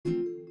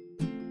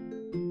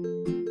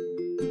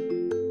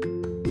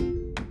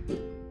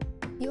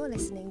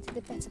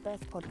listening to the Better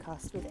Birth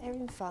podcast with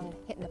Erin Fung,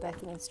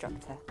 hypnobirthing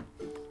instructor.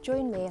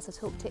 Join me as I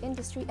talk to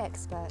industry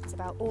experts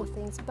about all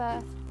things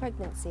birth,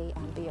 pregnancy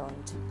and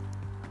beyond.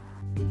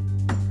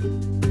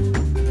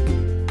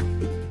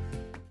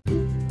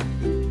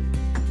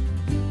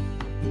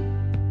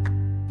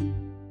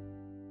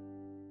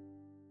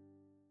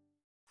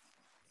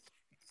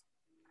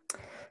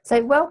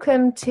 So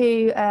welcome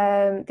to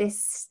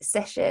this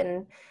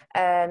session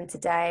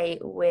today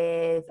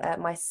with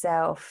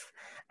myself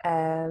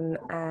and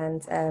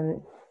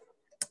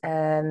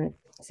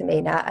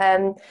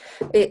Samina.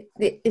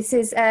 This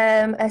is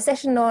a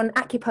session on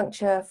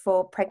acupuncture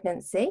for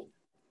pregnancy.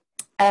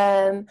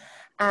 We're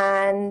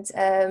going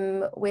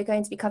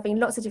to be covering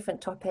lots of different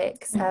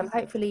topics.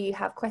 Hopefully you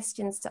have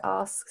questions to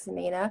ask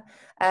Samina.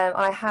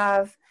 I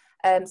have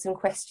some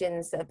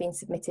questions that have been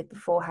submitted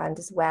beforehand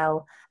as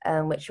well,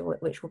 which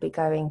we'll be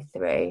going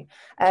through.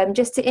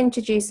 Just to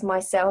introduce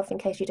myself, in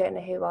case you don't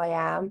know who I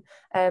am,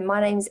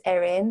 my name's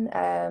Erin.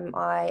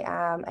 I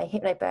am a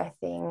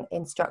hypnobirthing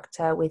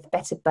instructor with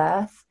Better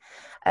Birth,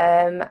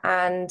 and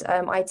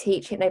I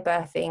teach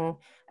hypnobirthing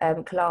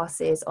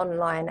classes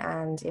online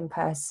and in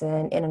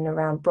person in and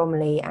around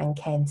Bromley and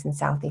Kent and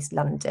South East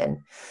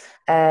London.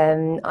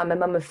 I'm a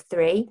mum of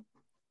 3.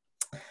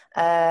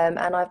 And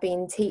I've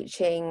been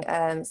teaching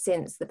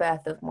since the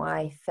birth of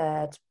my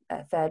third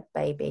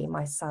baby,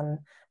 my son,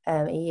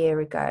 a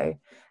year ago,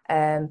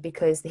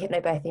 because the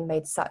hypnobirthing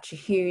made such a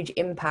huge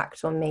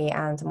impact on me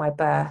and my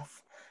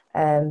birth,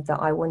 that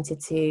I wanted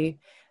to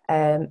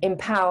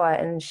empower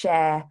and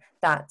share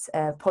that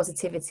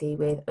positivity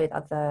with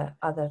other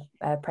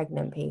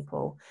pregnant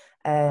people.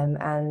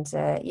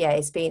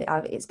 It's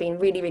been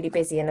really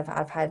busy, and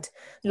I've had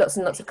lots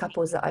and lots of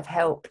couples that I've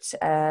helped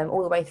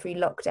all the way through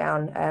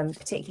lockdown,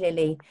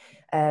 particularly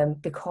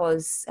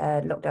because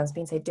lockdown's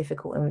been so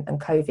difficult and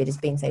COVID has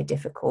been so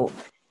difficult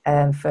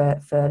for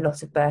a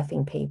lot of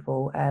birthing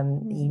people.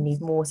 You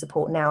need more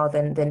support now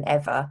than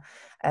ever,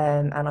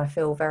 and I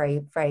feel very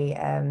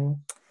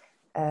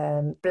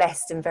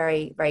blessed and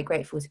very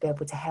grateful to be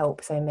able to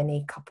help so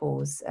many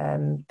couples,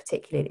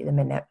 particularly at the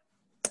minute.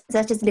 So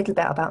that's just a little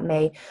bit about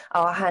me.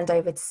 I'll hand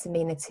over to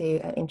Samina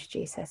to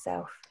introduce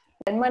herself.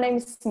 And my name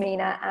is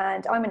Samina,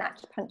 and I'm an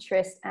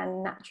acupuncturist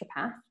and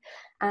naturopath,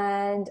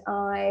 and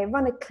I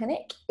run a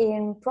clinic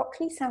in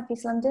Brockley, South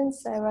East London,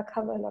 so I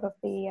cover a lot of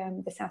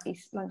the South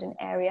East London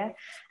area,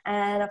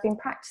 and I've been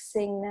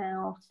practicing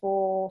now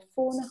for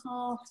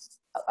 4.5,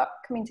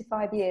 coming to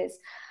 5 years.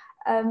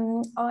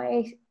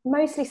 I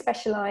mostly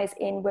specialise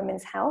in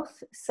women's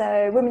health.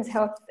 So women's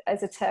health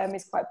as a term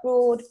is quite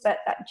broad, but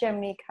that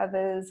generally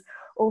covers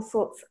all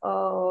sorts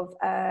of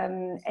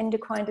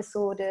endocrine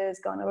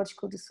disorders,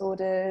 gynecological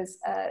disorders,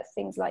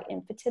 things like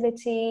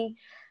infertility,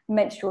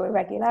 menstrual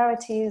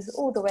irregularities,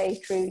 all the way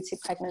through to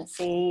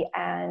pregnancy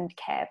and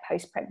care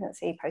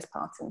post-pregnancy,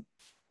 postpartum.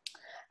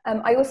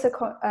 I also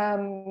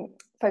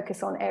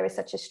focus on areas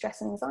such as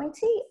stress and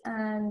anxiety,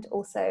 and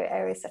also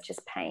areas such as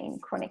pain,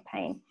 chronic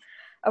pain.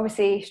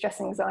 Obviously, stress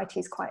and anxiety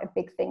is quite a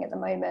big thing at the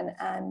moment,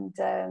 and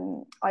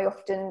I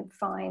often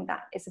find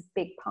that is a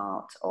big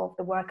part of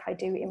the work I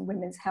do in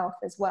women's health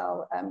as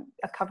well,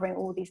 covering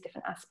all these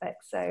different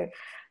aspects. So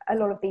a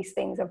lot of these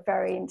things are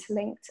very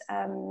interlinked,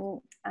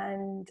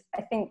 and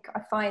I think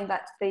I find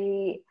that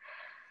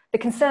the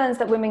concerns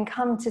that women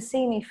come to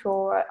see me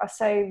for are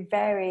so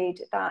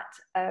varied that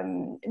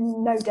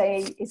no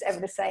day is ever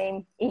the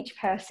same. Each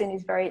person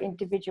is very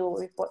individual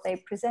with what they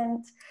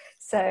present.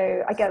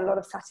 So I get a lot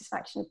of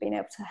satisfaction of being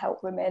able to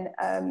help women,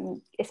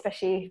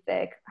 especially if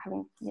they're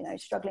having,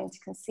 struggling to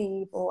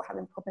conceive or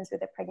having problems with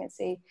their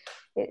pregnancy.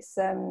 It's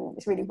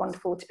really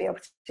wonderful to be able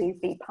to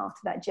be part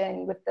of that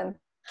journey with them.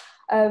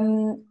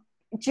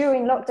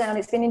 During lockdown,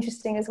 it's been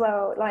interesting as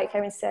well. Like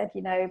Erin said,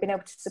 being able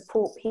to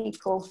support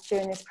people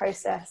during this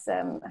process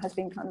has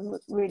been kind of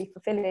really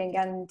fulfilling.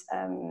 And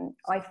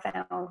I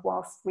found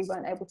whilst we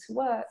weren't able to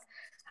work,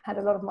 I had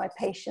a lot of my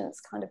patients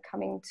kind of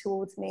coming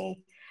towards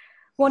me,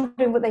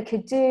 wondering what they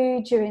could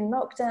do during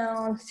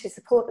lockdown to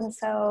support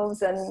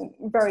themselves, and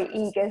very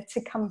eager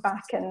to come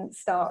back and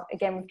start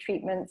again with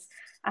treatments.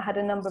 I had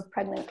a number of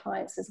pregnant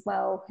clients as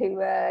well who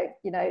were,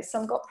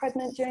 some got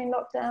pregnant during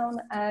lockdown,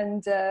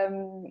 and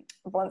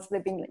once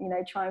they've been,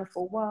 trying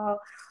for a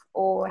while,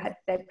 or had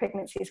their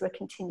pregnancies were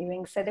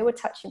continuing. So they were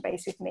touching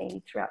base with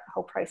me throughout the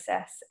whole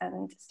process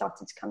and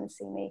started to come and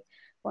see me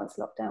once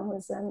lockdown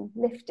was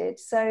lifted.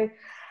 So,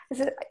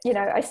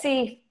 I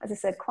see, as I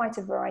said, quite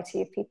a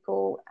variety of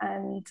people,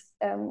 and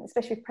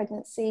especially with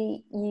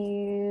pregnancy,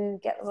 you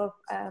get a lot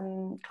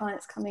of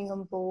clients coming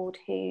on board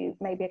who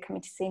maybe are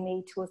coming to see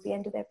me towards the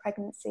end of their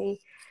pregnancy,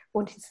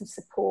 wanting some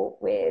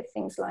support with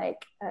things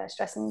like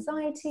stress and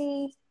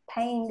anxiety,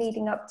 pain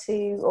leading up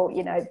to, or,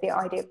 the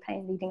idea of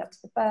pain leading up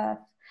to the birth,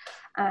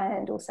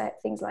 and also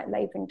things like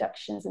labour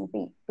inductions and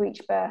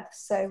breech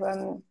births.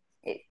 So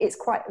it's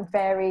quite a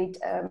varied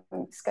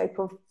scope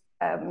of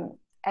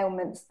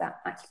ailments that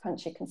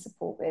acupuncture can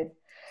support with.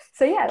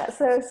 So yeah, that's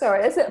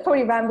sorry, I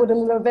probably rambled a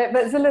little bit,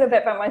 but it's a little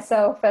bit about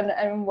myself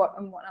and what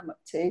I'm up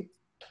to.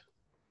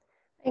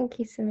 Thank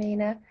you,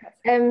 Samina.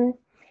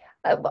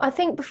 I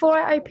think before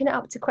I open it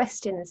up to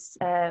questions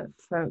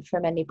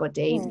from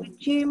anybody,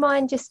 would you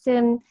mind just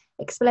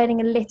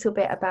explaining a little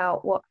bit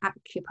about what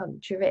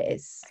acupuncture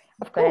is?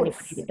 Of For course.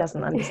 anybody that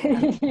doesn't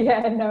understand.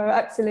 Yeah, no,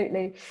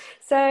 absolutely.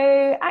 So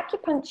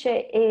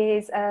acupuncture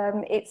is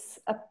it's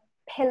a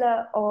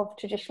pillar of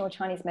traditional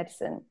Chinese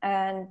medicine,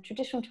 and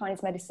traditional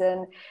Chinese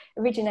medicine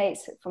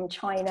originates from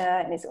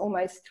China and is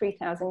almost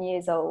 3,000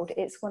 years old.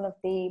 It's one of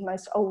the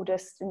most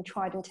oldest and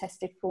tried and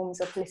tested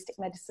forms of holistic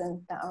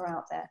medicine that are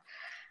out there.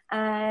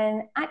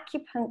 And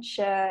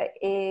acupuncture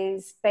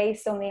is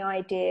based on the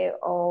idea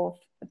of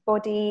the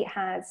body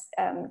has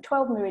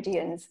 12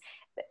 meridians.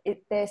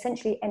 They're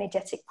essentially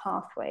energetic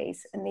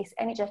pathways, and these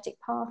energetic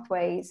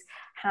pathways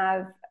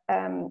have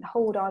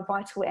hold our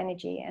vital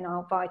energy and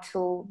our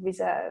vital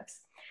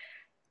reserves.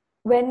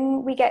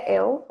 When we get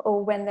ill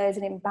or when there's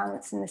an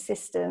imbalance in the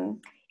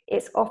system,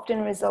 it's often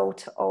a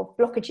result of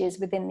blockages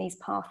within these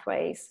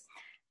pathways.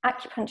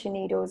 Acupuncture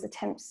needles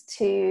attempts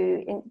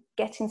to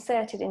get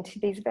inserted into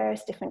these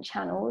various different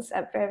channels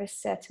at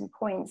various certain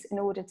points in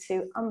order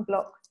to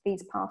unblock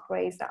these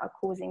pathways that are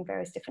causing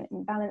various different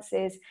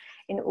imbalances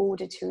in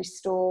order to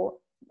restore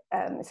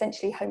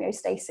essentially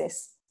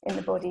homeostasis in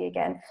the body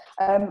again.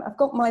 I've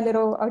got my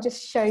little, I'll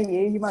just show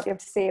you, you might be able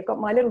to see, I've got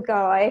my little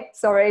guy,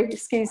 sorry,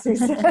 excuse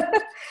this,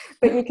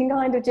 but you can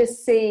kind of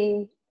just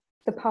see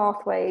the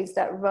pathways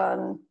that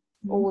run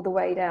all the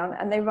way down,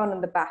 and they run on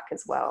the back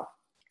as well.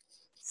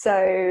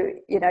 So,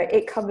 you know,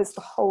 it covers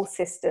the whole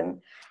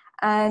system.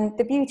 And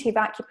the beauty of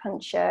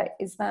acupuncture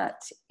is that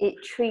it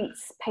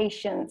treats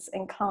patients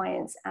and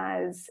clients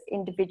as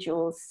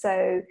individuals.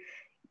 So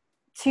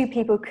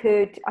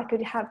I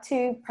could have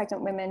two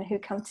pregnant women who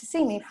come to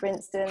see me, for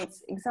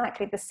instance,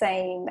 exactly the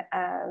same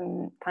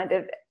kind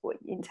of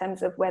in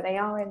terms of where they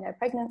are in their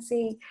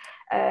pregnancy,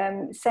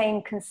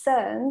 same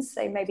concerns.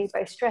 They may be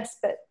both stressed,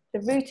 but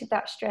the root of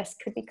that stress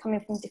could be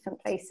coming from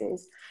different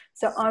places.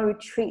 So I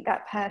would treat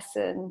that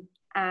person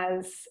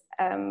as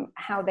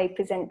how they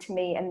present to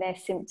me and their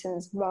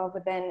symptoms,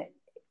 rather than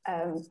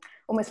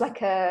almost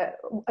like a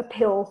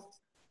pill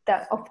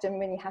that often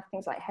when you have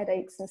things like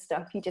headaches and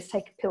stuff, you just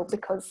take a pill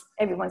because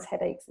everyone's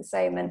headache's the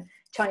same, and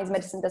Chinese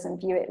medicine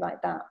doesn't view it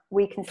like that.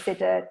 We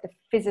consider the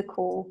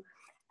physical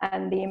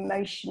and the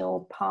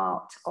emotional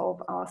part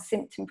of our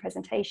symptom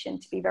presentation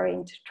to be very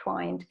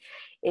intertwined.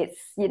 It's,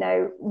 you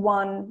know,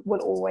 one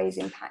will always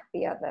impact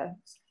the other.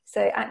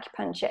 So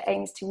acupuncture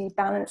aims to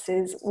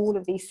rebalances all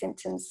of these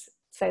symptoms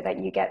so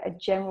that you get a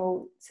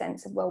general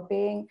sense of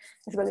well-being,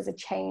 as well as a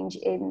change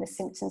in the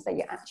symptoms that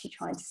you're actually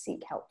trying to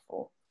seek help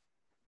for.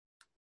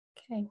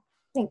 Okay,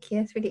 thank you.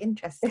 That's really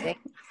interesting.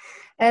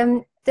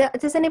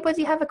 Does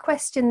anybody have a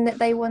question that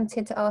they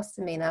wanted to ask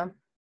Samina?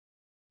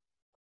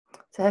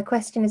 So her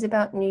question is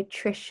about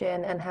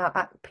nutrition and how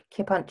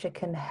acupuncture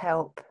can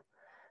help.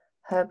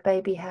 Her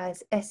baby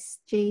has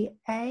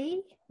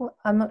SGA. Well,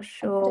 I'm not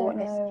sure what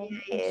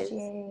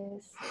SGA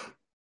is.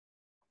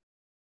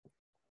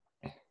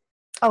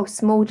 Oh,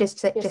 small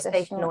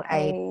gestational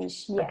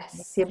age. Yes. Okay.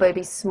 So your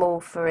baby's small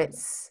for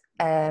its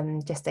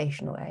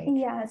gestational age.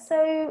 Yeah.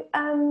 So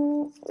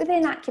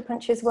within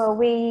acupuncture as well,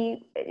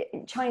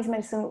 Chinese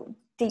medicine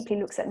deeply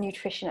looks at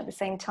nutrition at the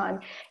same time.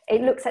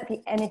 It looks at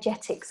the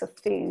energetics of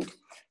food.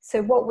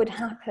 So what would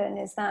happen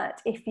is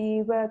that if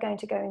you were going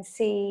to go and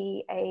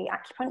see an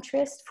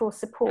acupuncturist for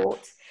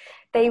support,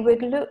 they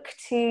would look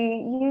to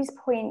use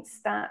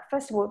points that,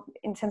 first of all,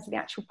 in terms of the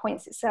actual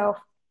points itself,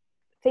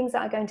 things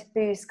that are going to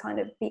boost kind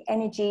of the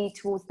energy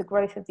towards the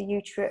growth of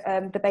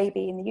the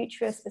baby in the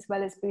uterus, as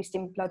well as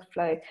boosting blood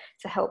flow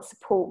to help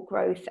support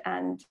growth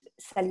and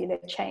cellular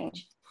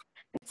change.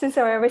 So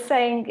sorry, I was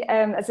saying,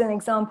 as an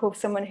example of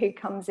someone who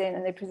comes in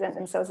and they present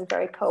themselves as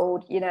very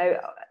cold, you know,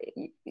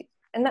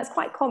 and that's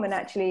quite common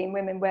actually in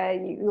women, where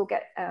you'll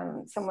get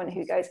someone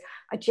who goes,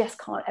 I just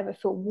can't ever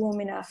feel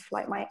warm enough,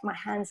 like my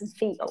hands and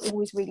feet are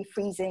always really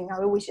freezing, I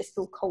always just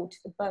feel cold to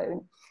the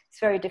bone, it's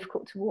very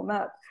difficult to warm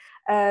up.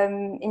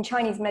 In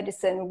Chinese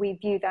medicine, we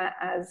view that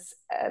as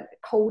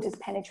cold has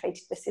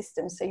penetrated the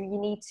system, so you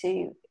need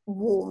to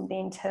warm the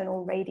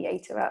internal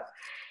radiator up.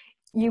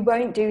 You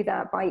won't do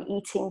that by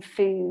eating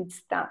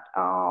foods that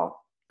are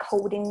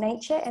cold in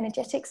nature,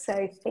 energetic,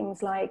 so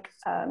things like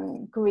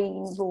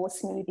green raw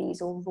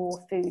smoothies or raw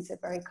foods are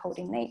very cold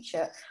in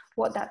nature.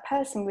 What that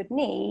person would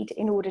need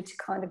in order to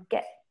kind of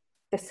get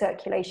the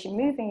circulation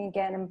moving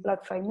again and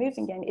blood flow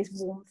moving again is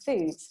warm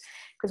foods,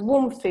 because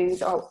warm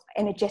foods are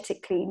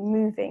energetically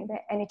moving,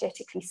 they're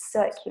energetically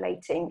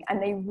circulating,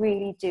 and they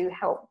really do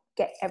help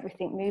get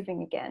everything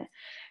moving again.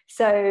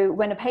 So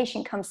when a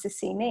patient comes to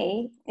see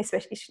me,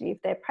 especially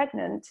if they're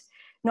pregnant,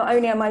 not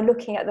only am I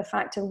looking at the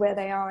fact of where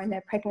they are in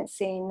their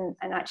pregnancy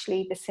and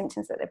actually the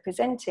symptoms that they're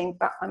presenting,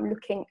 but I'm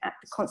looking at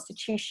the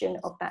constitution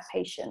of that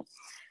patient.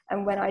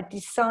 And when I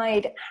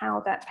decide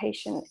how that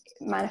patient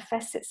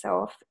manifests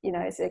itself, you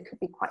know, so it could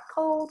be quite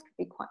cold,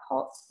 could be quite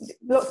hot,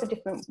 lots of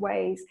different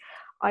ways,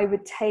 I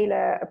would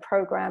tailor a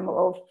program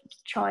of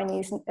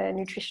Chinese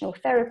nutritional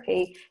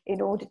therapy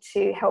in order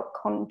to help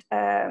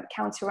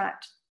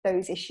counteract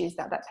those issues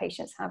that that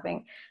patient's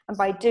having. And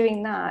by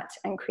doing that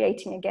and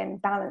creating, again,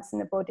 balance in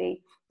the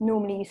body,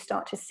 normally you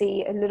start to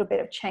see a little bit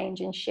of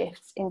change and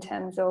shifts in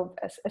terms of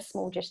a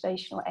small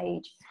gestational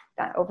age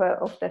of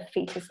the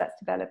fetus that's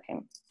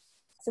developing.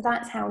 So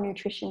that's how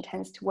nutrition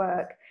tends to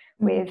work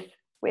with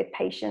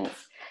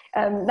patients.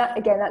 That,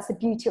 again, that's the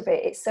beauty of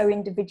it. It's so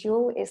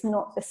individual. It's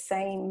not the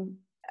same.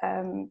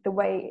 The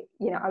way,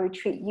 you know, I would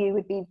treat you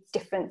would be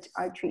different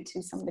I would treat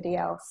to somebody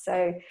else.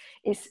 So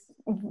it's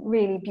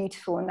really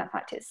beautiful, and that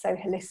fact it's so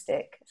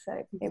holistic.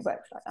 So it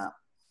works like that.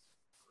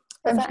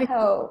 Does that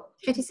help?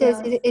 Shruti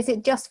says, is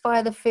it just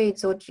via the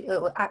foods or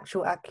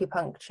actual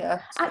acupuncture?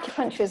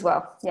 Acupuncture as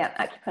well. Yeah,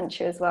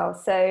 acupuncture as well.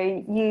 So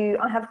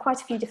I have quite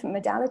a few different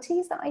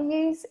modalities that I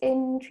use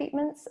in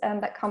treatments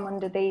that come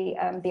under the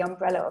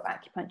umbrella of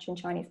acupuncture and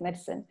Chinese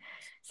medicine.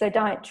 So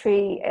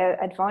dietary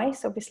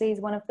advice obviously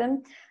is one of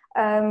them.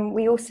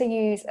 We also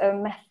use a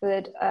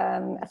method,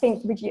 I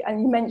think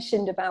you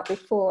mentioned about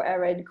before,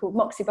 Erin, called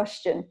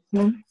moxibustion.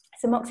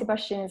 So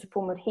moxibustion is a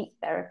form of heat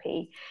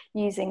therapy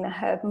using the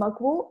herb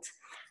mugwort.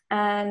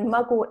 And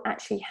mugwort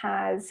actually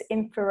has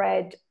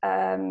infrared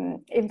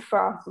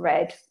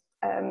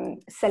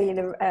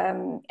cellular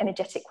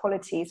energetic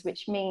qualities,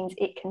 which means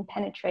it can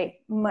penetrate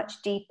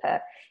much deeper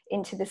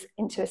into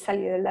a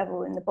cellular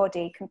level in the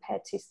body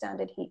compared to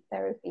standard heat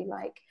therapy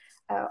like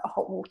a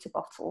hot water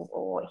bottle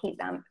or a heat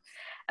lamp.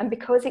 And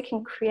because it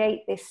can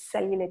create this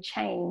cellular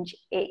change,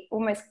 it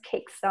almost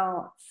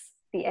kickstarts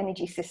the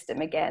energy system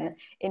again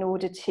in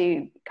order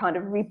to kind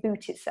of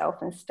reboot itself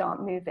and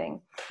start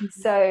moving.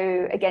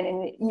 So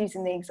again,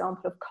 using the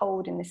example of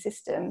cold in the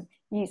system,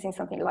 using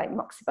something like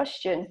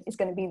moxibustion is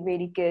going to be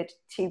really good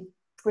to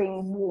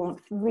bring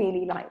warmth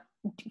really like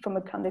from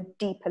a kind of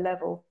deeper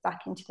level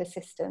back into the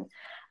system.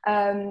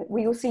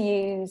 We also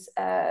use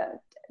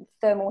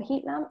thermal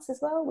heat lamps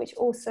as well, which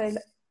also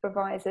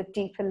provides a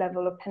deeper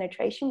level of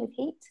penetration with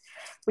heat.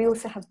 We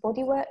also have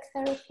bodywork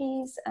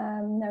therapies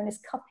known as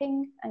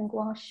cupping and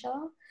gua sha,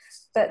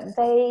 but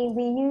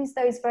we use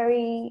those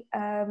very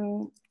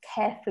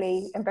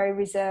carefully and very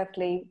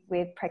reservedly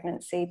with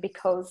pregnancy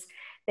because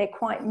they're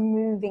quite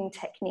moving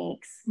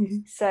techniques.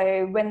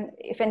 So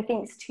if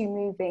anything's too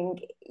moving,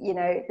 you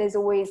know, there's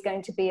always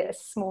going to be a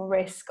small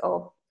risk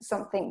of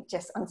something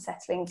just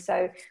unsettling.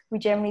 So we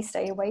generally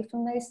stay away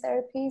from those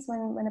therapies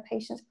when a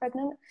patient's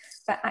pregnant.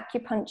 But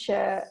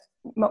acupuncture,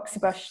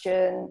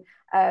 moxibustion,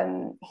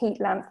 heat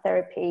lamp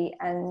therapy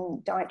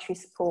and dietary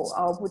support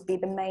would be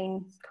the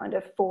main kind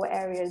of 4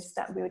 areas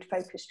that we would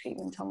focus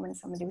treatment on when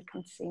somebody would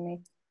come to see me.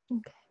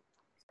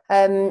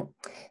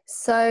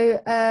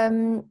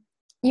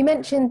 You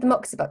mentioned the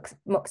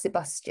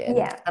moxibustion,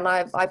 and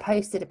I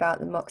posted about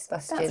the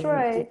moxibustion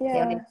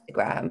on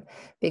Instagram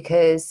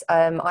because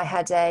I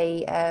had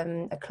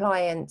a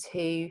client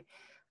who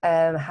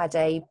had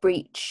a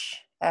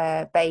breech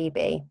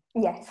baby.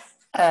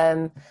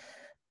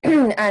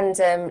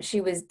 And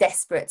she was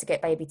desperate to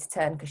get baby to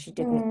turn because she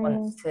didn't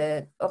want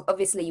to.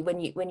 Obviously, when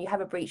you have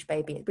a breech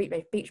baby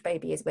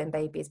is when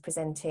baby is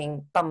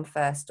presenting bum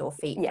first or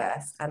feet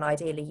first, and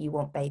ideally you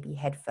want baby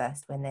head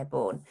first when they're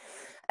born.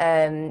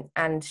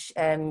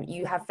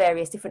 You have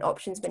various different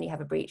options when you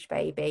have a breech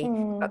baby,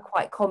 but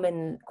quite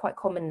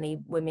commonly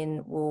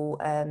women will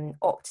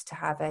opt to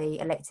have a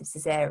elective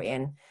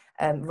cesarean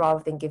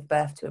rather than give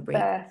birth to a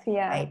breech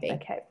baby.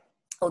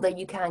 Although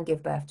you can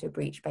give birth to a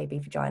breech baby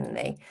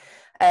vaginally.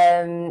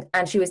 And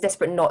she was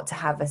desperate not to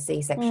have a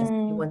C-section.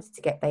 So she wanted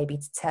to get baby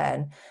to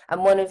turn.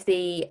 And one of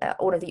the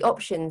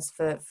options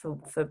for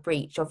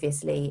breech,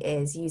 obviously,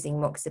 is using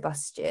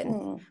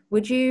moxibustion.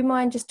 Would you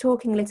mind just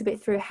talking a little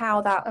bit through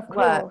how that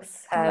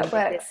works?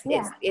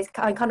 It's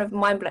kind of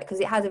mind-blowing because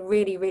it has a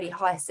really, really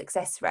high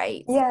success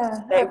rate.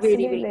 So it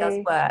really, really does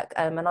work.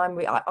 And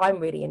I'm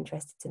really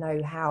interested to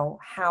know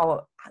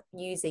how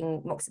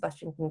using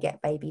moxibustion can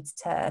get baby to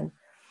turn.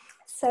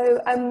 So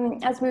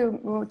as we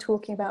were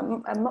talking about,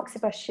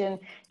 moxibustion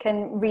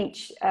can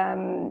reach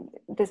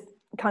this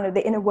kind of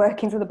the inner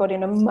workings of the body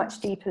on a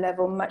much deeper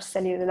level, much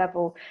cellular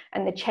level,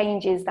 and the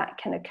changes that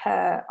can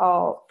occur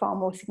are far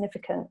more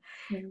significant.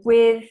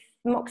 With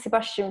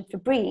moxibustion for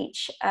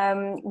breech,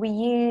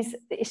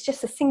 it's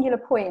just a singular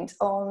point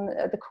on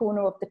the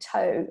corner of the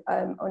toe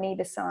on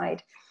either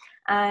side.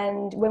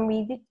 And when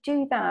we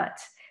do that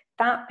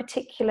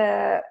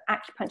particular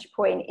acupuncture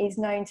point is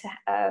known to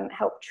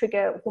help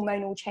trigger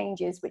hormonal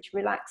changes which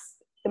relax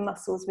the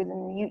muscles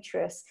within the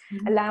uterus,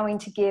 allowing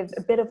to give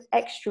a bit of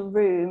extra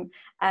room,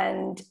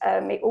 and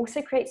it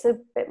also creates a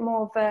bit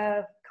more of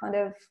a kind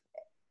of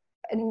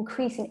an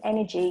increase in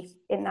energy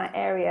in that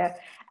area,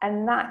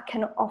 and that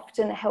can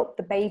often help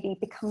the baby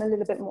become a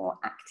little bit more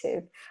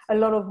active. A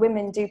lot of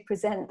women do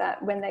present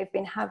that when they've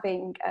been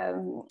having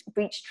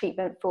breech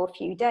treatment for a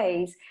few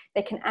days,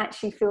 they can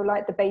actually feel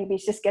like the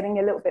baby's just getting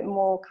a little bit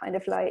more kind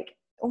of like,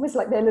 almost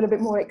like they're a little bit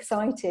more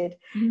excited.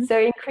 So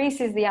it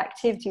increases the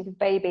activity of the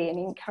baby and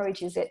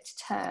encourages it to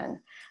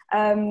turn.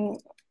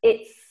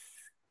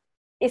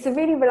 it's a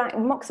really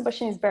relaxing,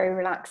 moxibustion is very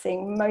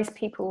relaxing. Most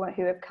people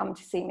who have come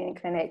to see me in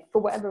clinic,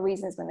 for whatever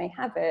reasons, when they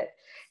have it,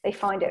 they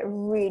find it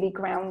really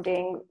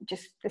grounding.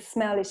 Just the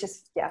smell is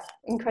just, yeah,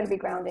 incredibly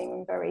grounding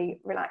and very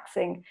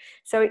relaxing.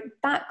 So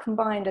that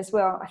combined as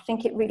well, I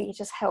think it really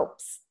just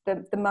helps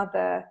the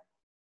mother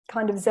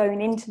kind of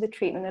zone into the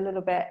treatment a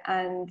little bit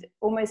and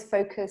almost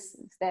focus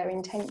their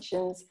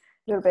intentions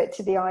a little bit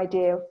to the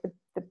idea of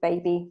the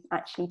baby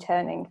actually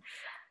turning.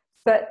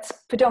 But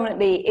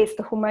predominantly it's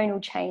the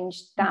hormonal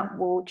change that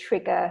will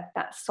trigger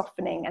that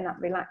softening and that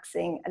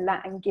relaxing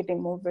and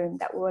giving more room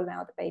that will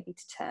allow the baby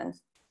to turn.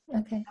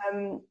 Okay.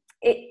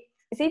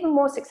 It's even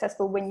more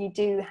successful when you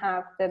do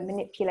have the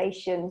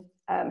manipulation.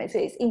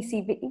 It's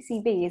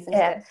ECV, isn't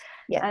it?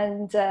 Yeah.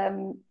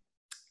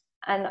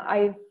 And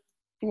I've,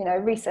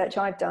 research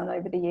I've done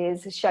over the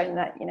years has shown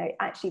that,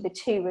 actually the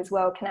two as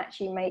well can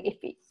actually make,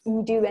 if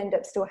you do end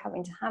up still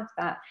having to have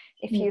that,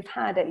 if you've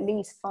had at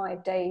least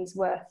 5 days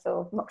worth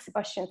of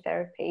moxibustion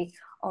therapy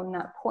on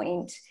that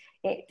point,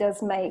 it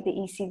does make the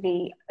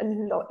ECV a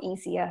lot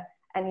easier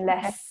and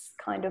less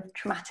kind of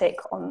traumatic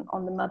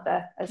on the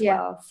mother as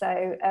well.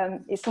 So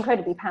it's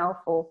incredibly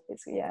powerful.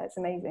 It's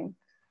amazing.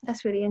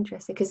 That's really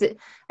interesting, because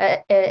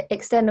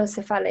external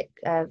cephalic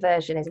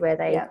version is where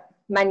they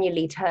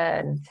manually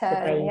turn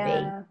the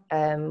baby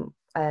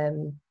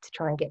to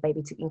try and get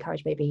baby to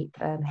encourage baby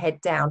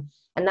head down,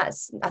 and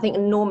I think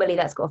normally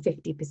that's got a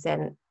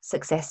 50%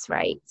 success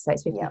rate, so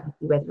it's 50-50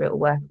 whether it will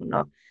work or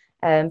not.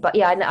 But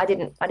yeah, I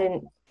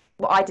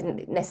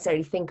didn't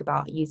necessarily think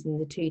about using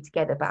the two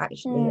together, but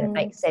actually it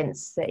makes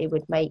sense that it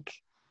would make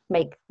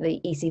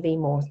the ECV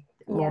more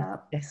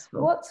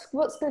successful.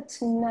 What's good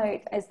to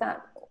note is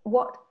that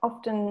what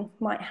often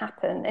might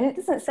happen, and it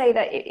doesn't say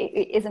that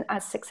it isn't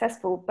as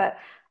successful, but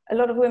a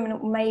lot of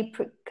women may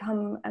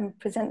come and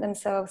present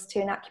themselves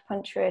to an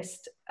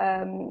acupuncturist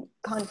kind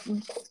of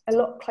a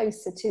lot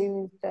closer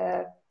to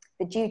the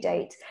due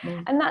date.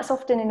 And that's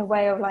often in a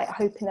way of like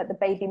hoping that the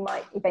baby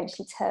might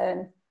eventually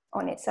turn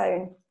on its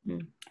own.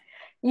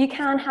 You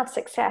can have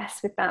success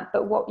with that,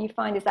 but what you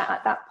find is that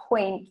at that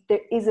point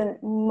there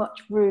isn't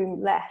much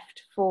room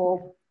left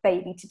for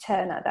baby to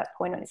turn at that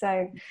point on its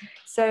own.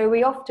 So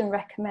we often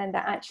recommend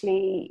that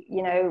actually,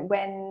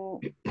 when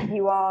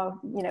you are,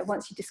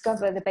 once you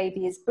discover the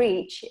baby is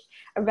breech,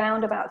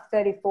 around about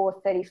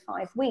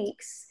 34-35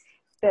 weeks,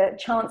 the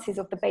chances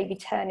of the baby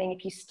turning,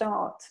 if you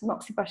start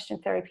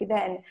moxibustion therapy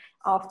then,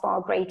 are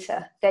far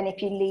greater than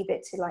if you leave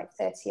it to like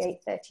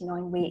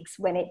 38-39 weeks,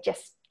 when it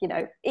just,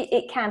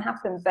 it can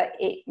happen, but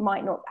it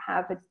might not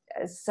have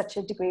such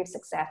a degree of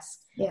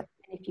success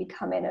if you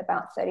come in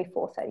about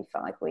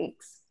 34-35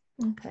 weeks.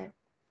 Okay.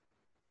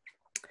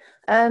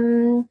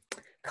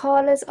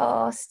 Carla's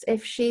asked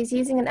if she's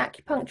using an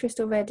acupuncturist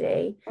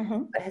already,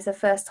 but it's her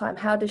first time.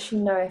 How does she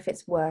know if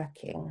it's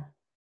working?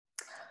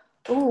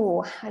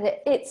 Oh,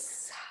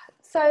 it's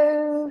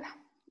so.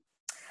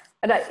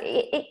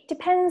 It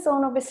depends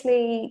on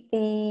obviously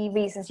the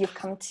reasons you've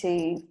come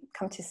to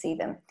see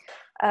them.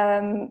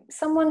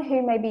 Someone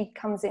who maybe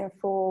comes in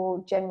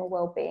for general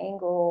well-being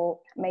or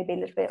maybe a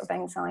little bit of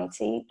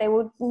anxiety, they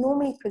will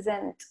normally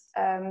present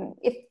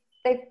if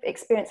they've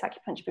experienced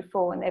acupuncture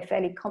before and they're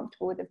fairly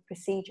comfortable with the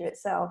procedure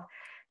itself.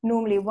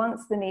 Normally,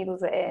 once the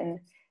needles are in,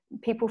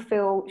 people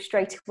feel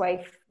straight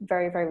away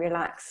very, very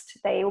relaxed.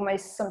 They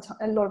almost, sometimes,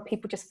 a lot of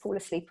people just fall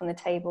asleep on the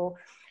table.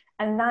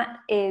 And that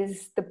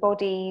is the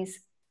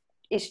body's,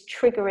 is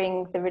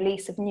triggering the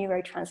release of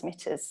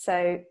neurotransmitters.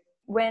 So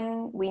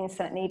when we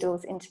insert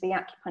needles into the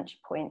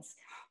acupuncture points,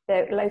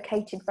 they're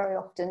located very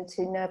often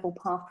to nerval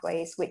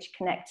pathways which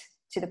connect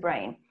to the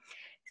brain.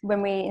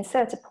 When we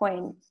insert a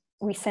point,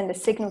 we send a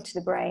signal to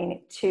the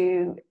brain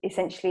to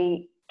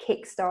essentially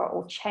kickstart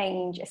or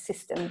change a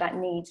system that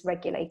needs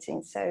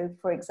regulating. So,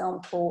 for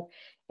example,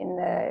 in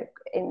the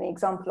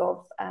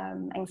example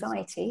of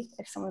anxiety,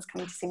 if someone's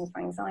coming to see me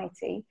for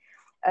anxiety,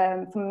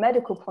 from a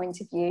medical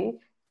point of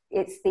view,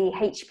 it's the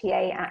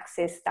HPA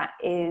axis that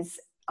is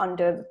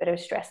under a bit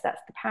of stress.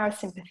 That's the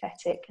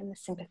parasympathetic and the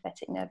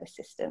sympathetic nervous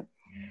system.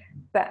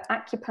 But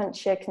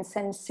acupuncture can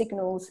send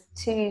signals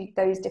to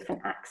those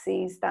different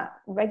axes that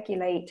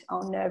regulate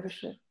our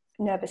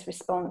nervous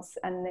response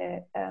and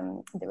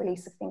the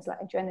release of things like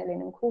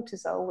adrenaline and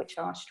cortisol, which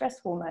are stress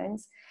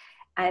hormones,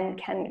 and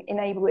can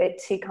enable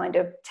it to kind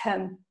of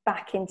turn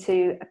back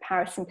into a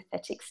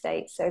parasympathetic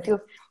state. So if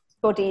your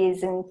body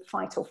is in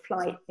fight or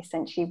flight,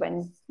 essentially,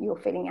 when you're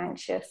feeling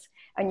anxious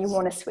and you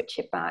want to switch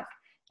it back,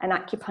 and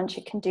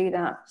acupuncture can do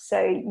that.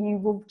 So you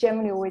will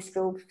generally always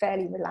feel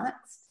fairly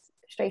relaxed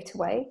straight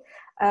away.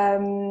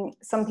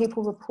 Some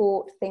people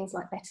report things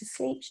like better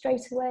sleep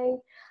straight away.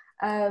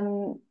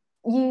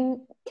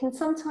 You can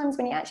sometimes,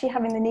 when you're actually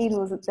having the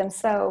needles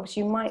themselves,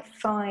 you might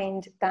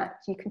find that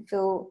you can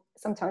feel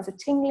sometimes a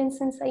tingling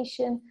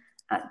sensation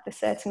at the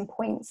certain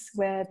points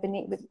where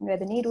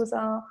the needles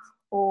are,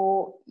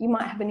 or you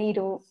might have a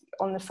needle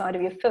on the side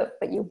of your foot,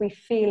 but you'll be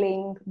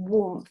feeling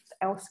warmth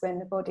elsewhere in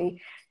the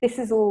body. This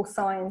is all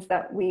signs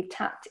that we've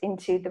tapped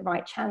into the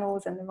right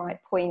channels and the right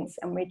points,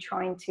 and we're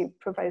trying to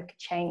provoke a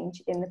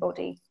change in the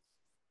body.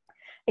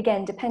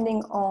 again,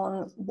 depending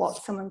on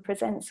what someone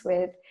presents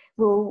with,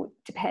 will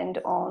depend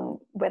on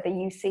whether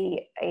you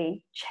see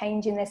a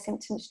change in their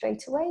symptoms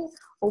straight away,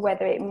 or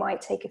whether it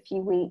might take a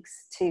few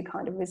weeks to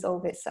kind of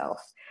resolve itself.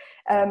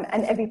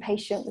 And every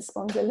patient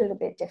responds a little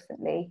bit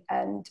differently.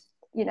 And,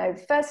 you know,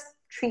 the first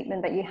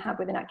treatment that you have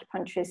with an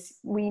acupuncturist,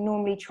 we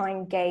normally try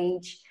and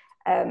gauge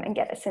and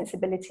get a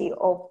sensibility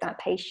of that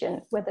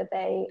patient, whether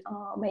they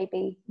are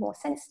maybe more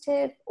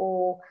sensitive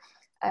or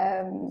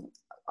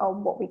are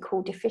what we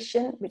call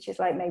deficient, which is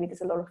like maybe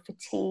there's a lot of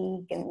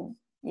fatigue and,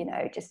 you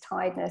know, just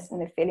tiredness and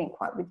they're feeling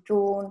quite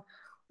withdrawn,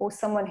 or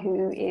someone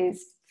who is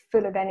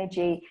full of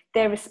energy.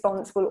 Their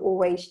response will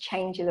always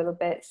change a little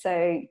bit.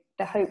 So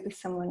the hope with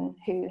someone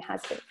who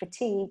has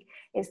fatigue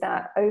is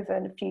that over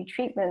a few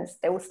treatments,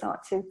 they will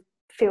start to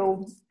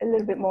feel a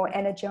little bit more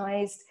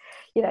energized.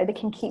 You know, they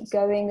can keep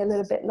going a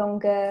little bit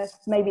longer.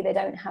 Maybe they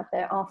don't have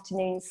their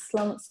afternoon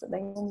slumps that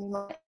they normally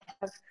might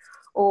have.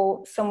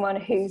 Or someone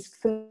who's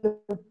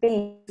full of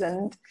bees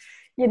and,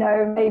 you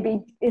know,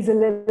 maybe is a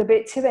little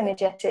bit too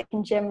energetic,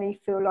 can generally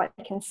feel like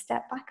they can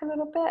step back a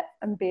little bit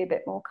and be a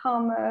bit more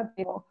calmer,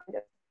 be more kind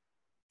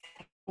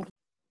of.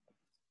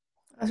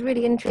 That's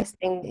really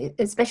interesting,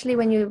 especially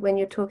when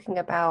you're talking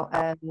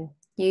about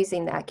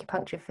using the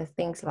acupuncture for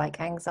things like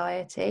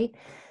anxiety,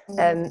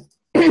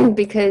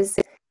 because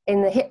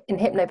in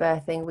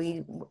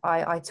hypnobirthing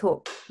I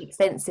talk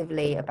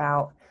extensively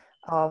about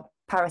our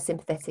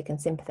parasympathetic and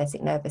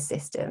sympathetic nervous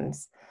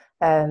systems,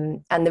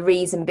 and the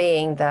reason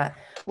being that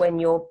when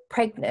you're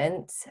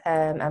pregnant,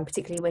 and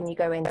particularly when you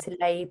go into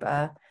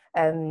labour,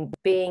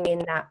 being in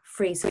that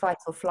freeze, fight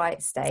or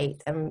flight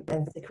state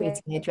and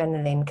secreting the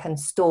adrenaline can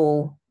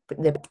stall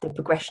the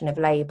progression of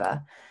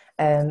labour,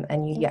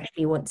 and you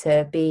actually want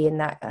to be in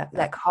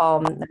that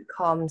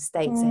calm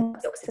state, so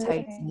the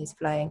oxytocin is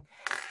flowing.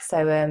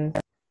 So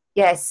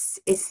yes,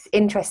 it's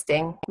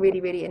interesting,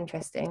 really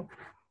interesting.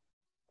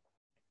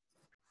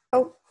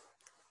 Oh,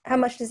 how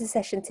much does a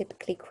session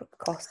typically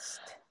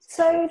cost?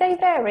 So they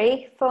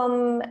vary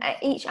from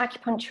each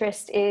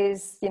acupuncturist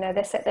is, you know,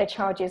 they set their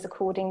charges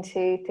according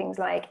to things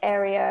like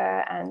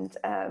area and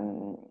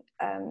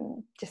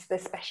just the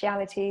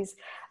specialities.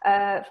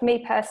 For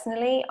me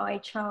personally, I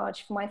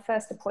charge for my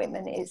first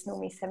appointment is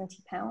normally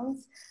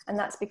 £70, and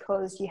that's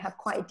because you have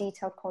quite a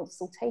detailed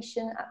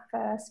consultation at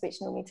first,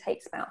 which normally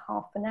takes about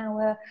half an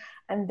hour,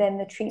 and then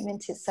the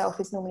treatment itself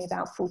is normally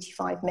about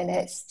 45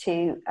 minutes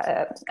to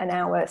an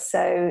hour.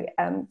 So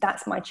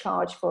that's my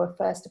charge for a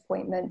first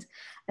appointment,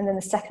 and then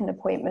the second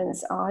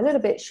appointments are a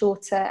little bit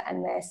shorter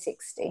and they're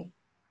 60.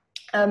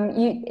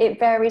 It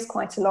varies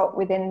quite a lot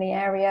within the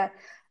area.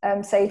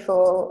 Say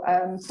for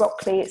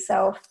Brockley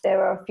itself,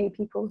 there are a few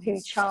people who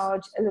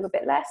charge a little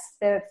bit less.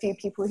 There are a few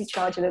people who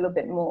charge a little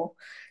bit more.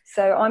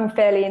 So I'm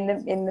fairly in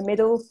the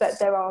middle, but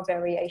there are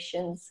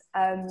variations.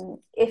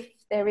 If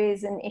there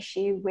is an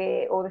issue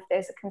or if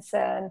there's a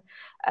concern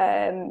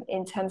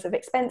in terms of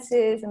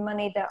expenses and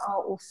money, there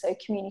are also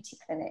community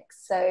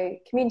clinics. So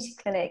community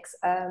clinics,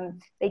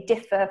 they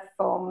differ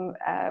from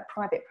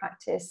private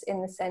practice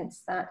in the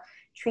sense that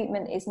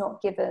treatment is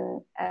not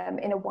given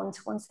in a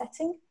one-to-one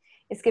setting.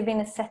 It's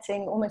given a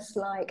setting almost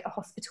like a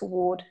hospital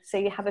ward. So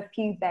you have a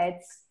few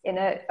beds in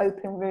an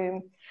open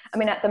room. I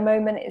mean, at the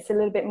moment, it's a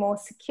little bit more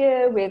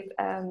secure with,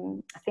 I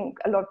think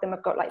a lot of them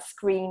have got like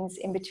screens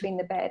in between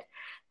the bed.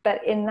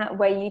 But in that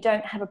way, you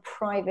don't have a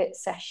private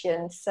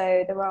session.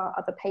 So there are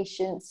other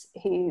patients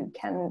who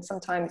can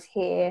sometimes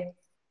hear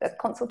the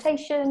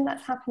consultation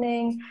that's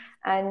happening,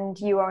 and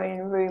you are in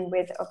a room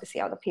with obviously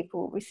other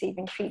people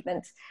receiving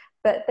treatment.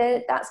 But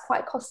that's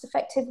quite a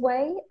cost-effective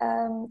way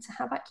to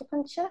have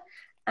acupuncture.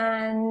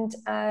 And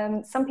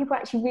some people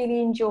actually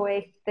really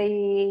enjoy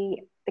the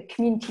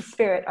community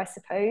spirit, I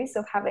suppose,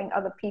 of having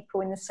other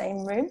people in the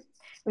same room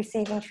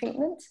receiving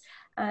treatment.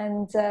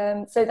 And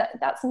so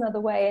that's another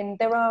way. And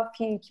there are a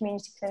few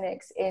community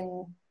clinics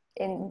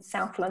in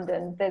South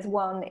London. There's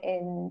one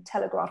in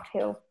Telegraph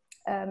Hill,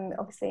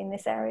 obviously in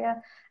this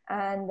area,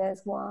 and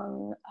there's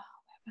one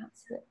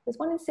there's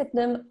one in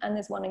Sydenham, and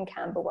there's one in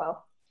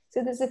Camberwell.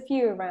 So there's a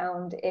few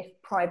around if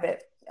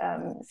private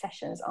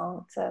sessions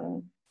are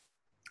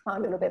a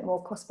little bit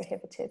more cost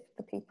prohibitive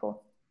for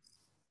people.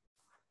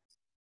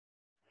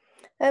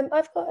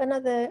 I've got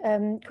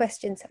another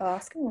question to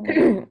ask.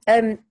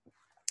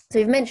 So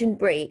you've mentioned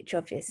breech,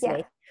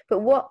 obviously, but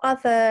what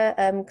other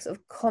sort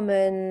of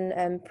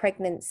common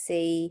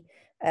pregnancy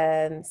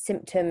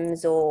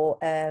symptoms or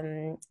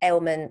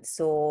ailments,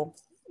 or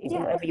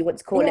whatever you want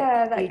to call it,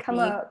 that come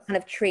up, kind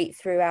of treat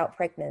throughout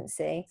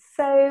pregnancy?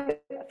 So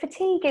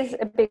fatigue is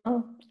a big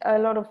one, a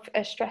lot of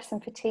stress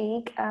and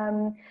fatigue.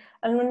 And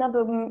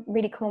another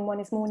really common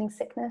one is morning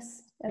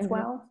sickness as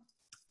well.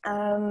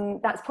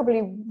 That's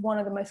probably one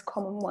of the most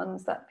common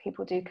ones that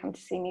people do come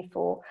to see me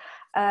for.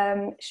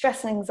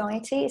 Stress and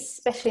anxiety,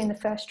 especially in the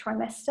first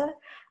trimester.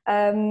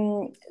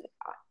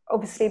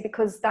 Obviously,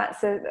 because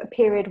that's a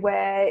period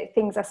where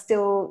things are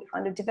still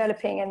kind of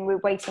developing and we're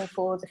waiting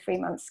for the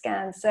 3-month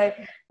scan. So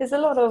there's a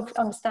lot of,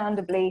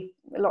 understandably,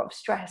 a lot of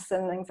stress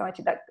and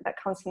anxiety that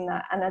comes from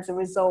that. And as a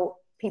result,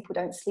 people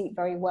don't sleep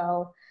very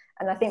well.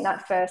 And I think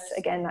that first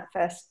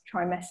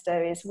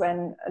trimester is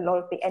when a lot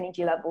of the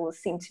energy levels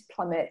seem to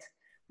plummet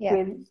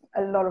with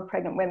a lot of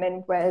pregnant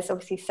women, whereas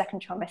obviously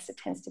second trimester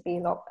tends to be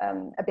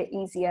a bit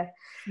easier.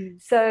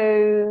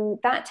 So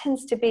that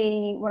tends to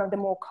be one of the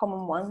more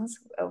common ones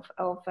of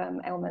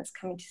ailments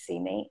coming to see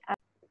me.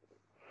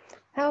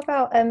 How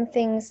about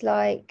things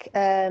like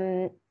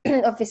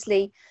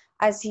obviously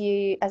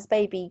as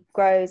baby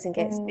grows and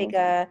gets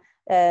bigger,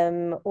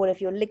 all of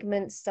your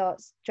ligaments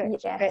start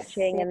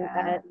stretching, and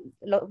a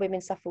lot of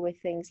women suffer with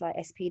things like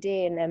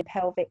SPD and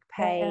pelvic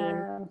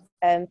pain.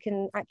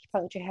 Can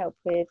acupuncture help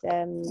with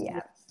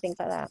things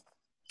like that?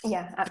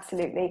 Yeah,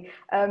 absolutely.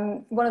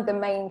 One of the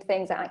main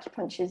things that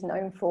acupuncture is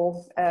known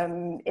for,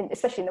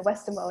 especially in the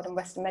Western world and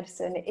Western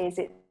medicine, is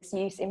its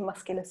use in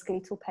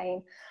musculoskeletal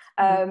pain.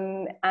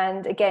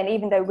 And again,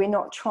 even though we're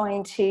not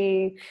trying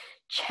to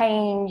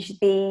change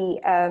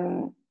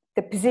the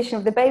position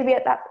of the baby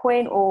at that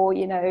point, or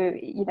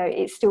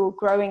it's still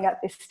growing at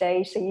this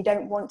stage, so you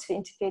don't want to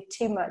interfere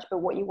too much, but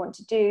what you want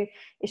to do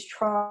is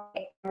try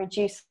and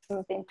reduce some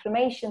of the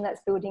inflammation that's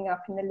building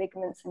up in the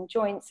ligaments and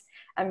joints,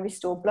 and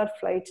restore blood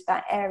flow to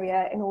that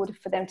area in order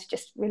for them to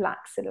just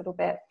relax a little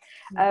bit.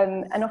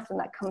 And often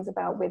that comes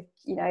about with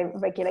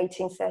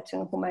regulating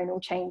certain hormonal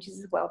changes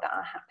as well that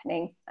are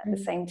happening at the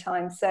same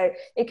time, so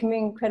it can be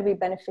incredibly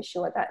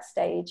beneficial at that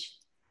stage.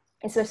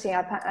 Especially,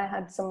 I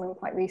had someone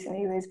quite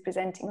recently who was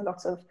presenting a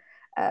lot of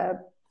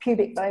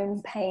pubic bone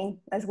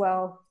pain as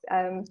well.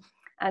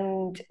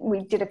 And we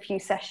did a few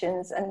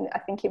sessions, and I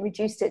think it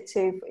reduced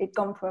it'd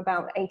gone from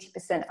about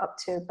 80% up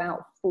to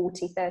about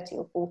 30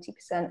 or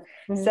 40%.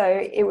 So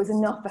it was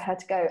enough for her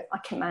to go, I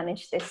can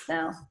manage this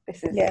now.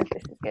 This is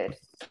good.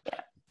 Yeah.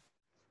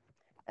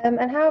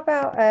 And how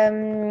about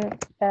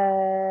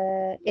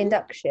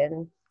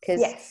induction?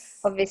 Because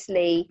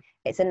obviously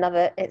that's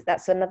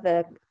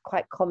another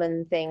quite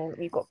common thing.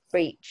 You've got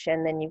breech,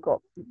 and then you've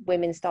got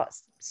women start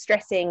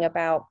stressing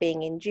about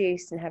being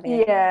induced and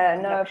having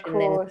of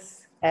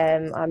course.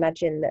 And, I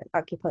imagine that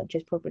acupuncture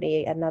is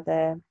probably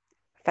another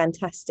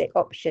fantastic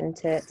option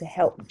to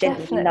help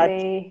gently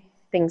nudge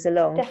things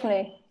along.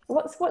 Definitely.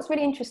 What's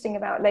really interesting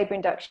about labour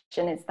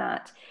induction is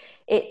that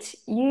it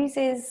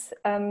uses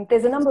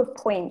there's a number of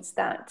points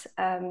that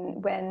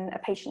when a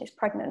patient is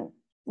pregnant,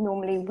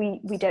 normally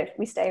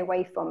we stay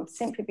away from,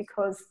 simply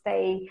because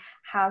they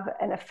have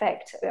an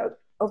effect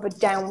of a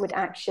downward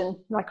action,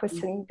 like I was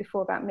telling you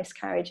before about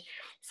miscarriage.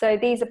 So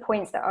these are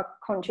points that are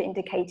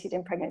contraindicated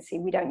in pregnancy.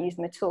 We don't use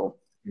them at all.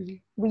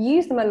 We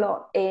use them a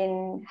lot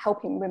in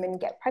helping women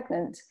get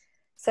pregnant.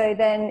 So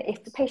then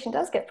if the patient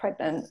does get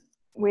pregnant,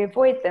 we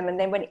avoid them. And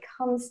then when it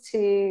comes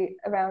to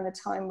around the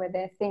time where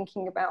they're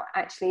thinking about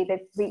actually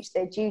they've reached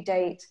their due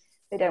date,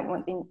 they don't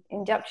want the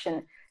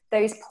induction,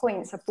 those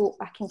points are brought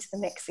back into the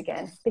mix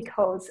again,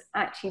 because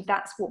actually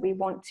that's what we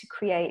want to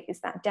create,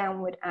 is that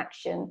downward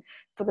action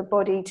for the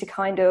body to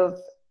kind of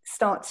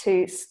start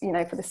to,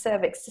 for the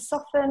cervix to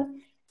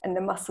soften and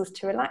the muscles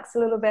to relax a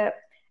little bit,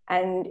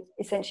 and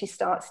essentially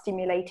start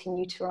stimulating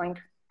uterine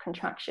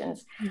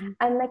contractions.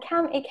 And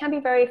it can be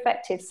very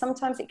effective.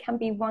 Sometimes it can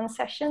be one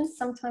session,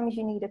 sometimes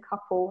you need a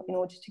couple in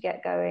order to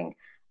get going.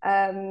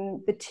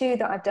 The two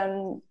that I've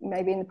done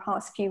maybe in the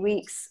past few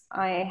weeks,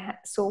 I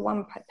saw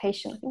one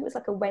patient, I think it was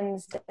like a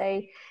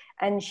Wednesday,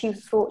 and she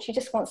thought she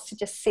just wants to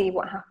just see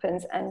what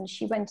happens, and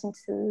she went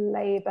into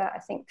labour I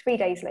think 3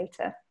 days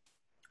later,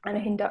 and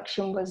her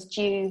induction was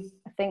due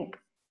I think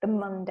the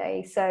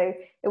Monday, so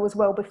it was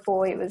well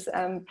before it was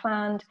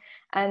planned.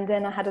 And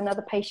then I had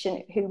another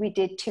patient who we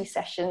did 2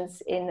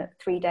 sessions in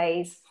 3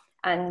 days,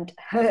 and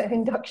her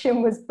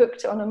induction was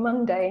booked on a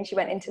Monday, and she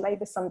went into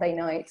labour Sunday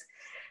night.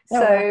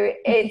 So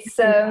it's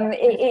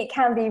it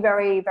can be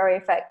very, very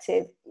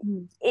effective.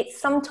 It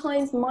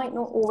sometimes might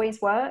not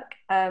always work,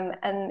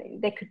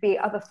 and there could be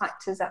other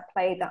factors at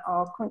play that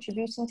are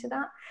contributing to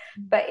that,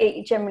 but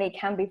it generally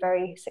can be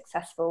very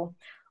successful.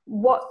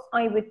 What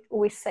I would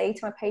always say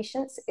to my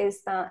patients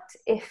is that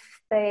if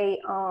they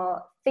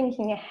are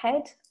thinking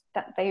ahead,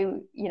 that they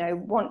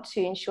want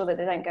to ensure that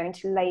they don't go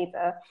into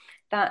labour,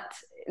 that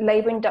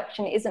labour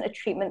induction isn't a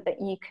treatment that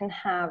you can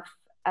have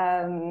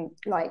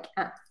like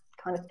at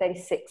kind of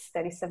 36,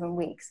 37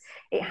 weeks.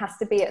 It has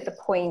to be at the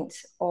point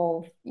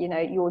of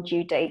your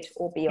due date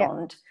or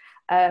beyond.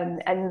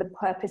 And the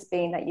purpose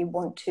being that you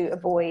want to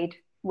avoid,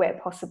 where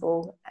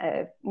possible,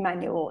 a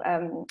medical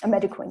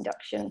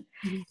induction.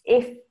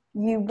 If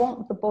you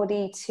want the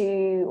body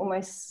to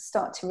almost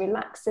start to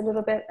relax a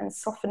little bit and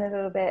soften a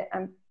little bit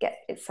and get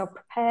itself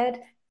prepared,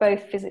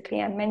 both physically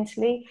and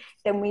mentally,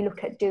 then we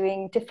look at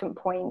doing different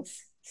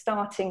points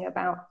starting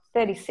about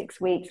 36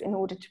 weeks in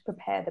order to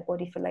prepare the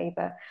body for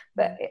labour.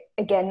 But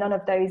again, none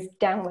of those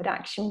downward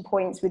action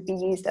points would be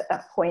used at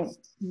that point.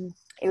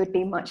 It would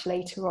be much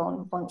later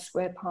on, once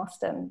we're past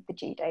the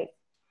due date.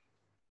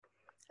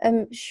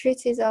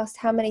 Shrit has asked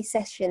how many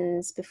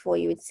sessions before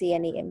you would see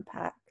any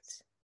impact?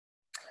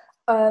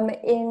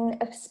 In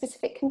a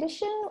specific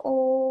condition,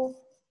 or?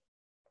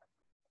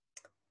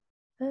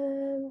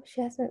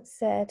 She hasn't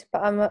said,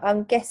 but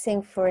I'm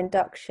guessing for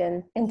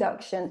induction.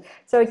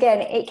 So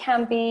again, it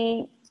can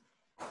be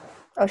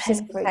Oh, Pain,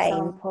 just for pain.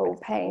 example,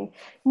 pain.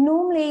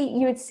 Normally,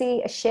 you would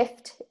see a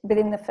shift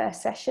within the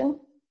first session.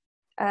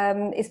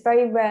 It's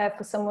very rare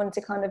for someone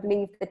to kind of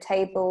leave the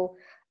table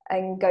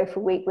and go for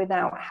a week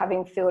without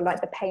having feel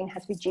like the pain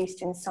has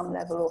reduced in some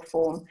level or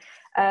form.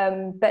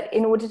 But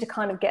in order to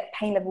kind of get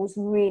pain levels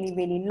really,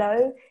 really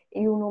low,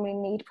 you'll normally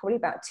need probably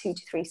about 2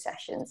 to 3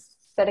 sessions.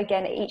 But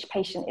again, each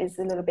patient is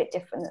a little bit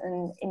different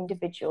and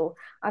individual.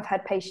 I've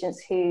had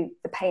patients who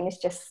the pain has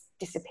just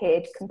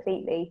disappeared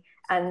completely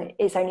and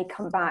it's only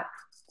come back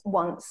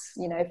once,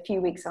 you know, a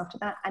few weeks after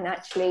that, and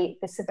actually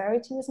the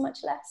severity was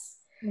much less.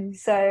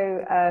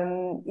 So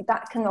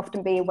that can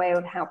often be a way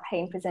of how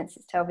pain presents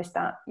itself, is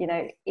that, you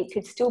know, it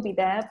could still be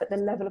there, but the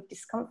level of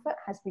discomfort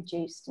has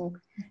reduced. And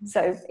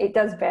so it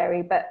does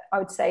vary, but I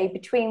would say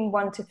between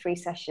 1 to 3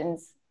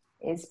 sessions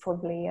is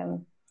probably a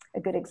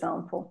good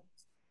example.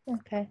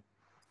 Okay.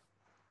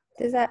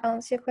 Does that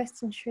answer your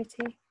question,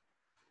 Shruti?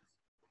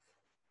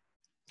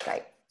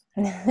 Great.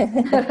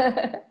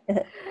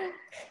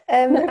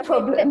 No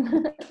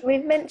problem.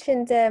 We've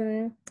mentioned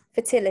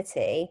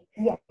fertility.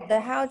 Yeah. So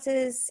how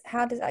does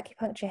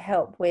acupuncture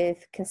help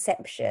with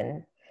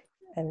conception?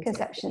 And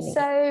Conception.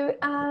 So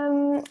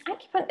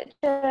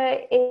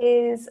acupuncture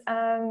is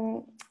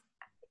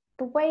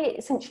the way it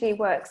essentially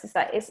works is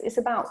that it's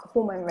about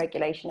hormone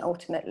regulation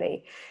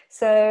ultimately.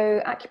 So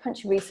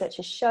acupuncture research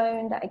has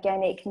shown that,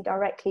 again, it can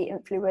directly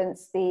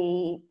influence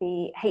the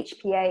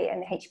HPA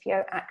and the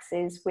HPO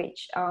axes,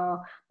 which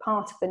are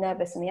part of the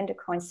nervous and the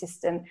endocrine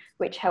system,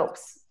 which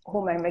helps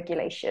hormone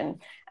regulation.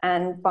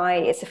 And by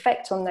its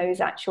effect on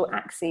those actual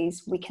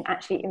axes, we can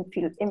actually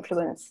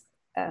influence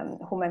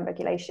hormone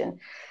regulation.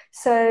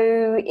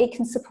 So it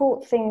can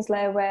support things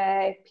like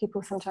where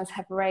people sometimes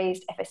have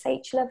raised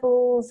FSH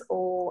levels,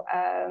 or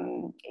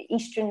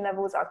estrogen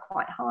levels are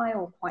quite high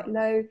or quite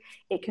low.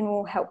 It can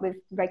all help with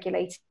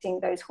regulating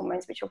those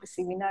hormones, which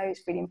obviously we know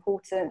is really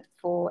important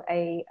for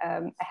a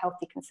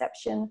healthy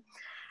conception.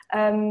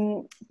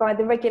 By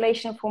the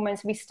regulation of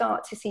hormones, we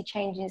start to see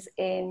changes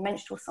in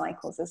menstrual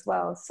cycles as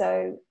well.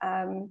 So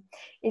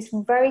it's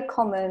very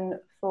common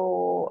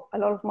for a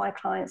lot of my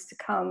clients to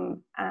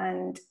come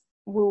and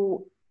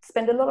will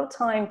spend a lot of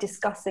time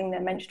discussing their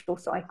menstrual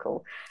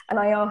cycle. And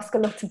I ask a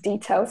lot of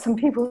detail. Some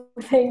people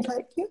think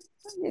like,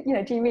 you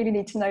know, do you really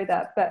need to know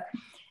that? But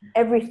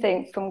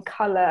everything from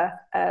color,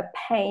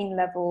 pain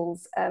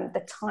levels,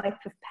 the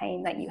type of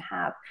pain that you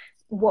have,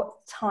 what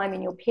time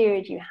in your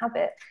period you have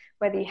it,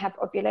 whether you have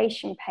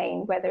ovulation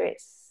pain, whether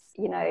it's,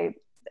 you know,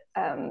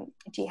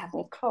 do you have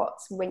any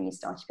clots when you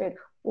start your period?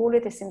 All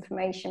of this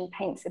information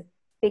paints a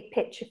big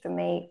picture for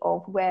me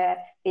of where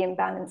the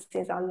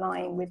imbalances are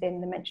lying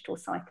within the menstrual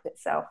cycle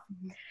itself.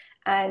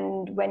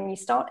 And when you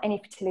start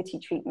any fertility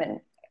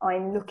treatment,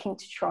 I'm looking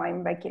to try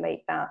and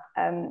regulate that.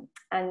 And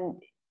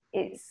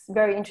it's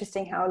very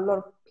interesting how a lot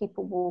of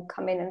people will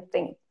come in and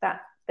think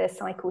that their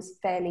cycle is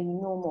fairly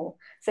normal.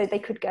 So they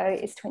could go,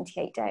 it's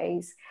 28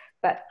 days,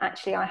 but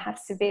actually I have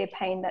severe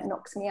pain that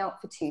knocks me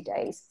out for 2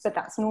 days, but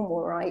that's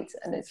normal, right?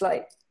 And it's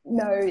like,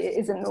 no, it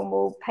isn't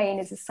normal. Pain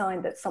is a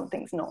sign that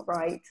something's not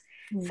right.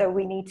 So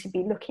we need to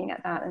be looking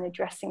at that and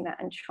addressing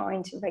that and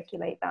trying to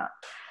regulate that.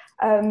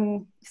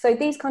 So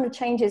these kind of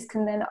changes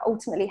can then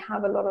ultimately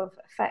have a lot of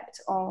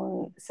effect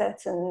on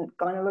certain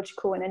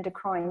gynecological and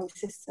endocrine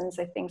systems.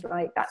 So things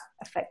like that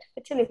affect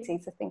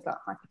fertility. So things like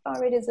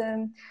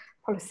hypothyroidism,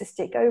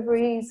 polycystic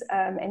ovaries,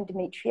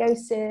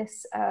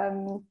 endometriosis,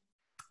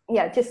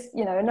 just,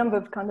 you know, a number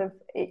of kind of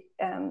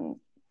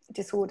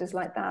disorders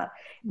like that.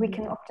 We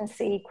can often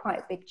see quite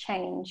a big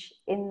change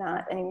in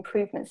that and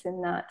improvements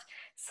in that.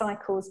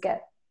 Cycles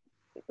get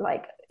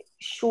like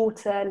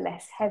shorter,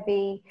 less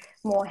heavy,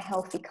 more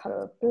healthy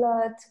color of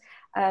blood,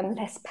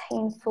 less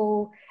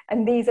painful.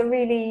 And these are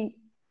really,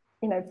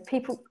 you know,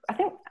 people, I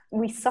think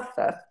we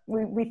suffer.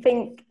 We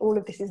think all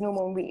of this is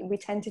normal, and we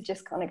tend to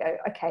just kind of go,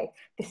 okay,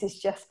 this is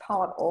just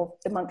part of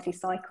the monthly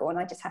cycle and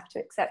I just have to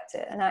accept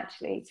it. And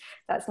actually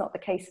that's not the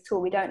case at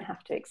all. We don't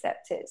have to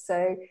accept it.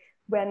 So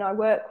when I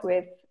work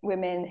with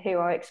women who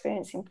are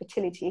experiencing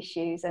fertility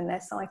issues and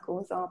their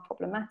cycles are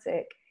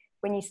problematic,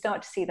 when you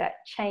start to see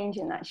that change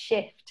and that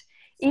shift,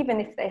 even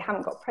if they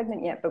haven't got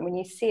pregnant yet, but when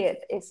you see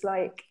it, it's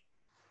like,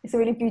 it's a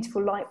really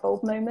beautiful light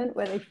bulb moment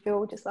where they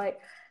feel just like,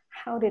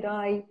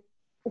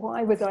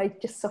 why was I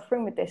just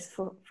suffering with this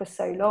for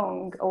so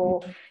long?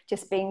 Or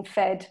just being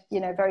fed,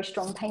 you know, very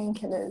strong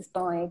painkillers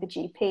by the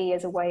GP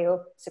as a way of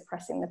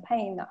suppressing the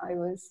pain that I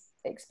was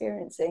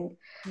experiencing.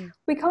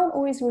 We can't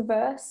always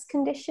reverse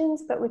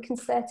conditions, but we can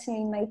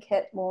certainly make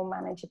it more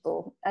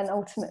manageable. And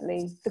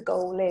ultimately the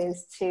goal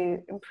is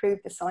to improve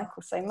the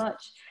cycle so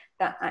much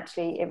that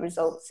actually it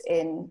results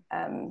in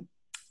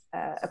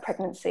a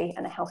pregnancy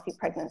and a healthy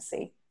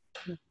pregnancy.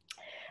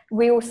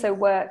 We also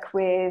work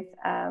with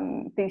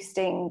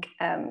boosting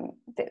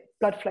the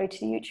blood flow to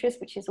the uterus,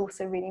 which is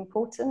also really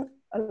important.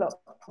 A lot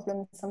of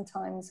problems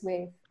sometimes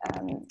with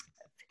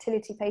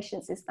fertility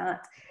patients is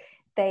that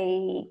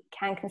they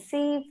can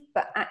conceive,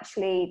 but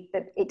actually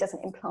that it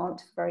doesn't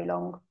implant for very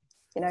long.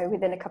 You know,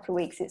 within a couple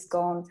of weeks it's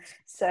gone.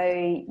 So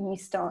you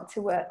start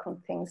to work on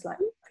things like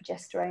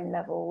progesterone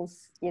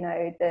levels, you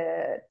know,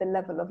 the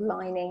level of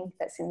lining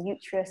that's in the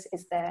uterus,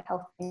 is there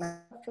healthy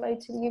flow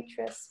to the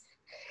uterus?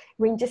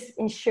 We're just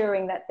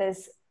ensuring that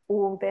there's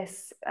all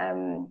this,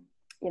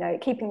 you know,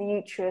 keeping the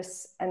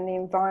uterus and the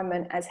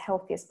environment as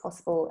healthy as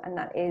possible, and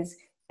that is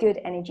good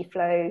energy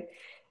flow,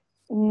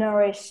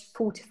 nourished,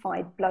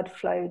 fortified blood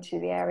flow to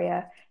the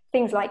area.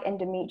 Things like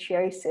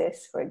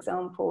endometriosis, for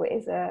example,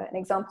 is an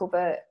example of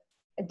a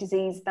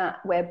disease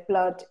where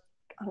blood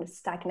kind of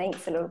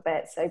stagnates a little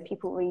bit. So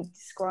people really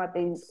describe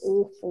these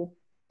awful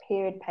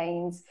period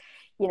pains,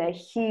 you know,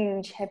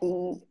 huge,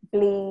 heavy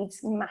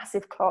bleeds,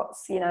 massive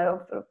clots, you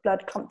know, of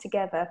blood clumped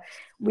together.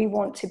 We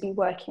want to be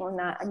working on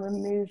that and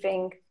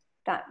removing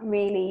that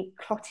really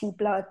clotty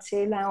blood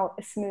to allow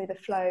a smoother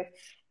flow.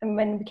 And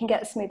when we can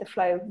get a smoother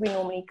flow, we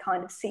normally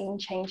kind of see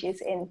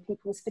changes in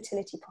people's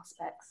fertility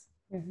prospects.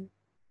 Mm-hmm.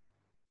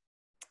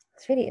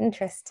 It's really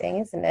interesting,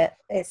 isn't it?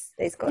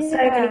 It's got so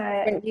many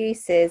different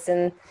uses,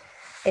 and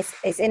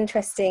it's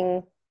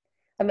interesting.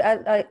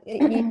 I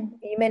mean,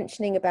 you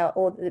mentioning about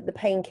all the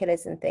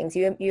painkillers and things.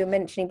 You were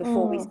mentioning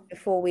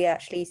before we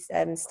actually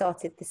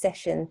started the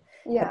session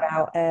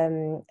about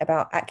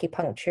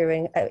acupuncture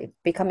and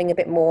becoming a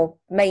bit more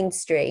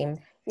mainstream.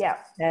 Yeah.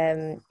 Do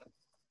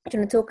you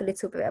want to talk a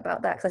little bit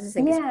about that? Because I just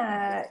think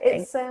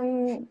it's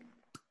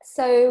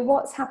so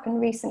what's happened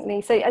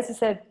recently. So as I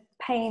said,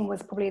 pain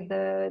was probably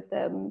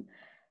the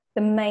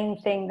main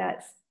thing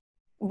that's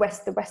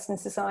the Western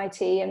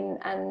society and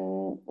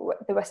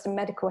the Western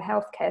medical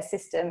healthcare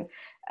system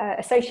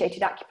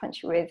associated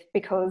acupuncture with,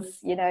 because,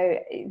 you know,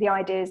 the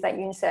idea is that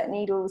you insert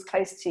needles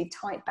close to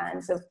tight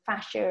bands of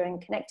fascia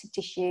and connective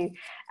tissue,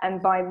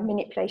 and by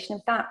manipulation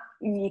of that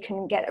you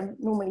can get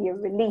normally a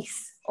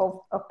release of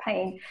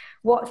pain.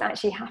 What's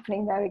actually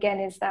happening though again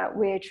is that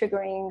we're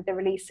triggering the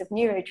release of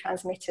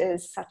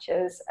neurotransmitters such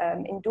as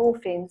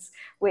endorphins,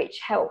 which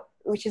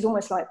is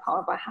almost like part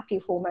of our happy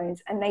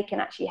hormones, and they can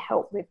actually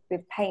help with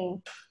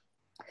pain.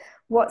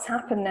 What's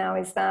happened now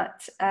is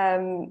that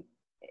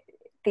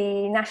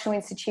the National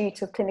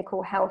Institute of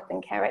Clinical Health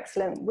and Care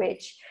Excellence,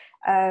 which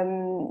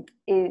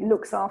it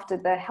looks after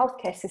the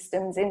healthcare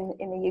systems in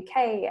the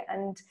UK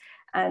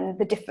and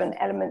the different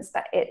elements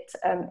that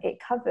it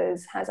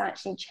covers, has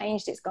actually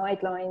changed its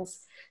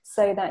guidelines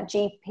so that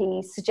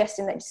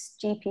suggesting that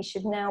GPs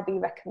should now be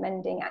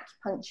recommending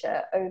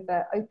acupuncture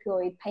over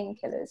opioid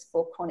painkillers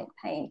for chronic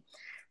pain,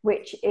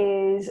 which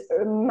is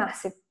a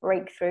massive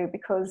breakthrough,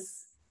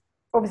 because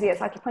obviously as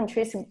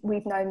acupuncturists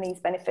we've known these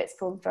benefits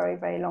for a very,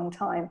 very long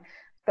time,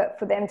 but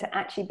for them to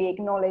actually be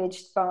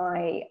acknowledged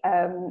by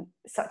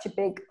such a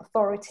big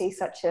authority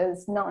such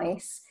as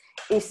NICE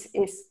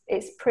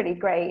is pretty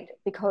great,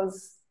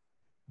 because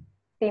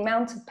the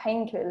amount of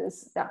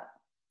painkillers that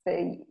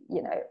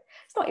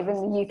it's not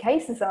even the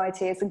UK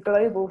society, it's a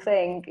global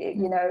thing.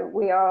 You know,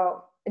 we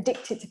are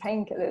addicted to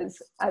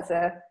painkillers as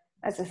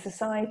a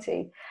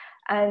society,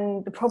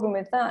 and the problem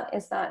with that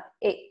is that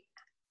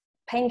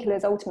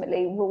painkillers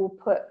ultimately will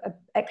put an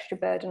extra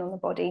burden on the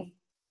body.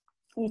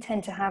 You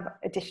tend to have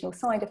additional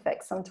side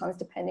effects sometimes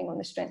depending on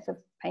the strength of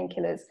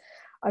painkillers.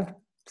 I've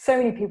so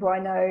many people I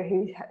know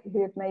who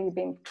have maybe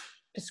been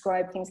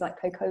prescribed things like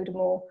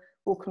cocodamol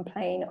will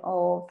complain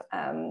of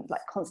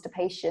like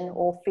constipation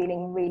or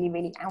feeling really,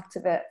 really out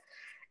of it.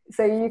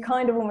 So you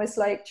kind of almost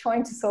like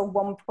trying to solve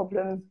one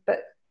problem, but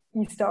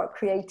you start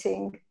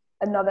creating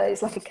another.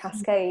 It's like a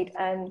cascade.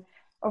 And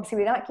obviously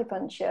with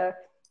acupuncture,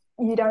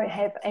 you don't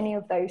have any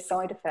of those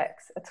side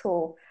effects at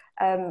all.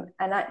 And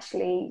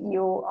actually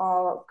you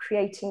are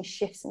creating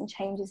shifts and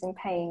changes in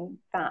pain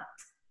that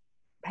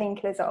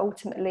painkillers are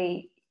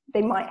ultimately,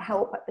 they might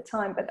help at the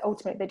time, but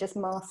ultimately they're just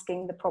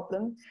masking the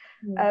problem.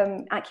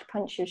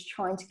 Acupuncture is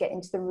trying to get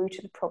into the root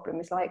of the problem.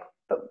 It's like,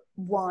 but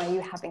why are you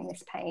having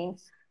this pain?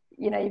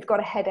 You know, you've got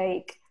a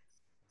headache,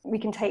 we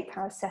can take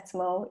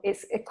paracetamol,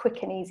 it's a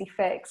quick and easy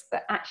fix,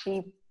 but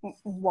actually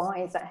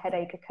why is that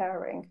headache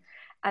occurring?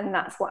 And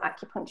that's what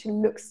acupuncture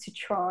looks to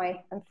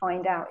try and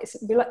find out.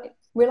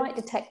 We're like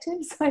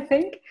detectives, I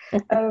think.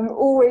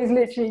 Always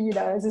literally, you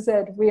know, as I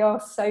said, we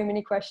ask so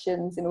many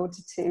questions in order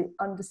to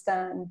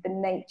understand the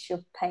nature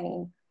of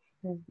pain.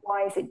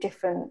 Why is it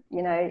different?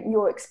 You know,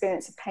 your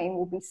experience of pain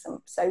will be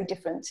so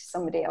different to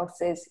somebody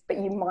else's, but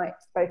you might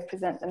both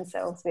present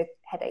themselves with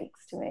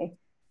headaches to me,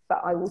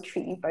 but I will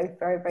treat you both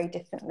very, very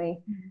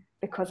differently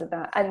because of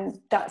that. And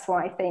that's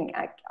why I think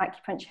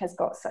acupuncture has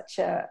got such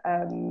a,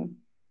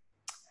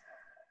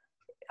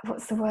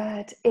 what's the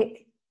word?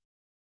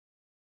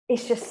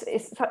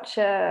 It's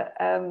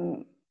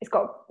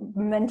got a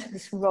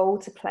momentous role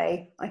to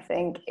play, I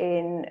think,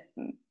 in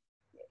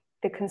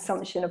the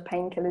consumption of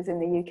painkillers in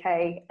the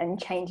UK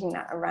and changing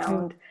that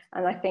around.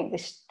 And I think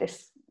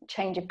this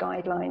change of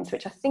guidelines,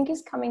 which I think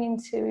is coming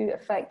into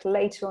effect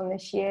later on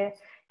this year,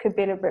 could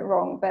be a little bit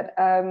wrong, but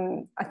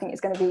I think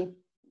it's going to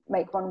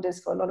make wonders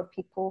for a lot of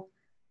people,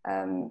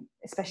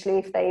 especially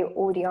if they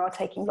already are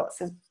taking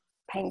lots of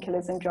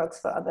painkillers and drugs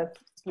for other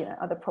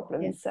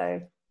problems.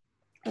 So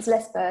there's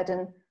less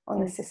burden on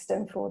the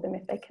system for them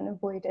if they can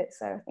avoid it.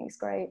 So I think it's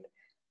great.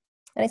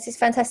 And it's just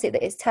fantastic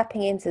that it's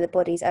tapping into the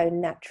body's own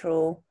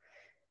natural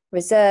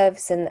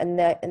reserves and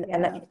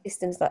actually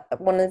systems. That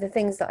one of the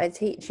things that I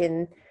teach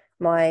in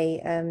my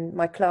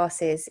my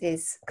classes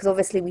is, because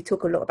obviously we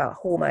talk a lot about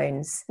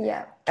hormones,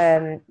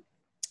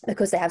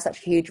 because they have such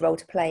a huge role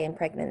to play in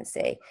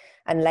pregnancy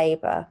and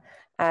labor,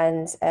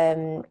 and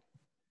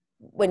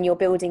when you're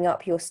building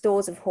up your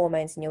stores of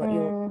hormones and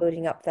you're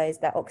building up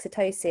that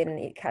oxytocin,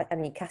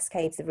 and it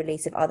cascades the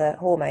release of other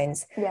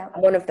hormones.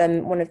 And one of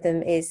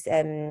them is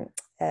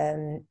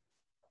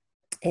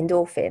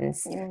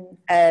endorphins.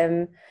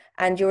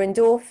 And your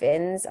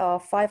endorphins are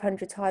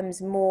 500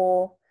 times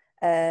more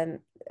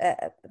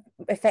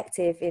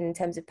effective in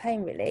terms of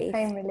pain relief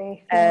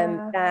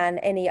than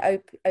any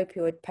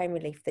opioid pain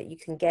relief that you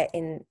can get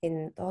in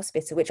the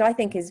hospital, which I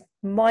think is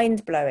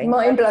mind-blowing,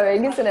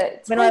 isn't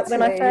it? When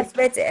I first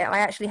read it, I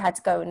actually had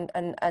to go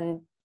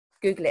and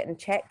Google it and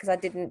check, because I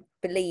didn't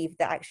believe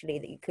that actually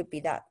that it could be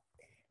that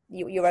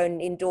your own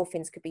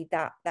endorphins could be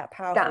that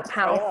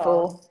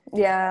powerful.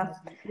 I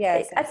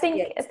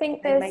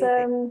think there's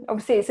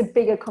obviously it's a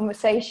bigger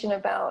conversation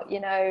about,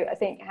 you know, I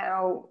think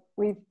how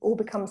we've all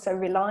become so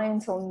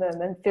reliant on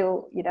them and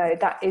feel, you know,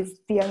 that is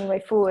the only way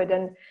forward.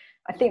 And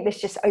I think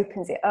this just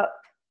opens it up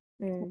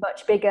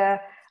much bigger.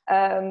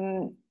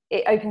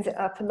 It opens it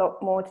up a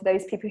lot more to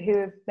those people who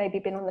have maybe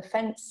been on the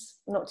fence,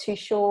 not too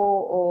sure,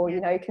 or, you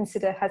know,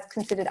 considered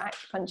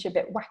acupuncture a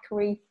bit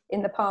wackery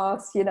in the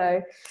past, you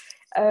know.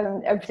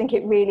 I think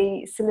it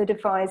really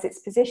solidifies its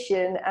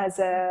position as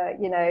a,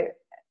 you know,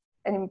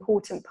 an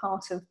important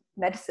part of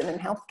medicine and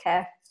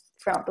healthcare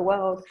throughout the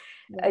world.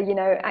 You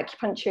know,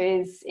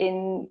 acupuncture is,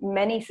 in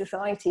many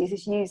societies,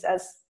 is used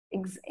as,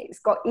 it's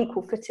got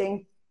equal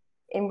footing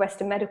in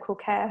Western medical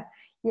care.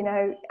 You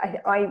know,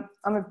 I'm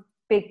a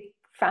big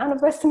fan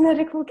of Western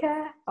medical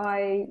care.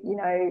 You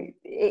know,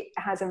 it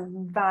has a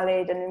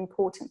valid and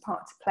important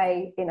part to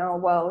play in our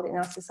world, in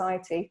our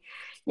society.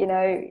 You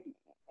know,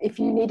 if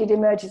you needed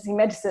emergency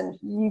medicine,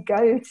 you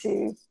go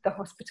to the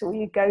hospital,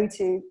 you go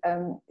to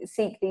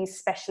seek these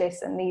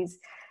specialists and these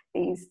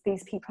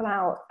people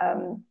out.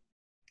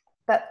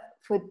 But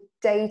for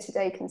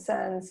day-to-day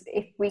concerns,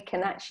 if we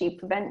can actually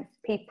prevent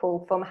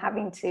people from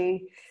having to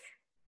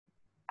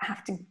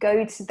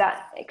go to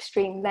that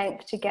extreme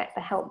length to get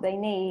the help they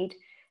need,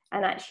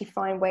 and actually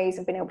find ways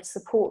of being able to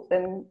support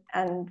them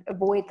and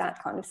avoid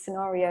that kind of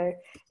scenario,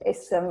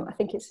 it's I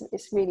think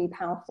it's really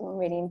powerful and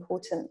really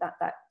important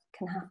that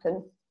can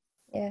happen.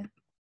 I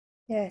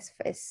think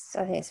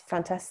it's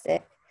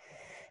fantastic.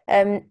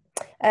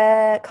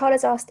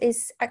 Carla's asked,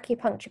 is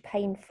acupuncture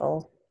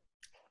painful?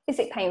 Is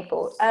it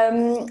painful?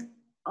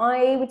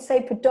 I would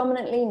say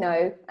predominantly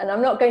no, and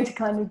I'm not going to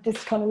kind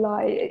of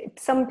lie.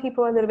 Some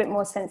people are a little bit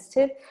more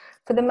sensitive.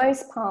 For the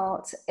most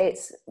part,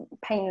 it's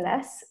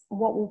painless.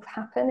 What will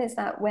happen is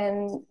that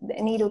when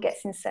the needle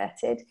gets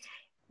inserted,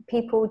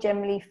 people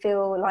generally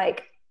feel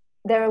like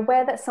they're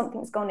aware that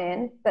something's gone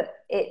in, but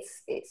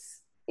it's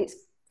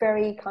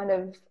very kind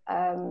of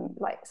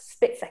like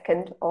split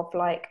second of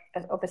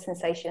a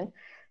sensation.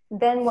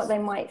 Then what they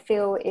might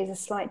feel is a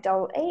slight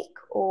dull ache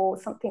or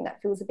something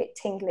that feels a bit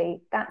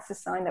tingly. That's a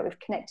sign that we've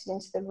connected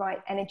into the right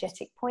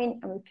energetic point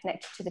and we've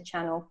connected to the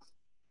channel.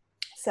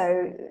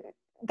 So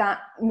that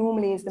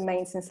normally is the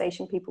main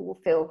sensation people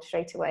will feel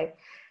straight away.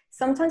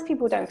 Sometimes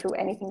people don't feel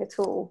anything at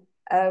all.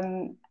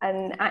 And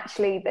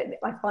actually,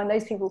 I find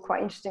those people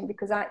quite interesting,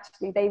 because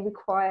actually they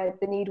require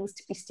the needles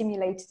to be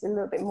stimulated a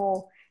little bit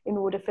more in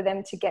order for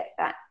them to get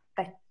that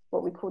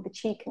what we call the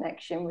chi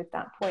connection with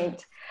that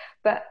point.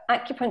 But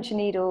acupuncture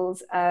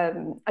needles, I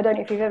don't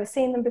know if you've ever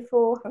seen them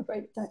before.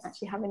 I don't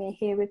actually have any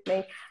here with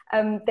me.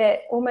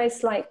 They're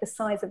almost like the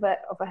size of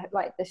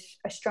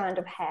a strand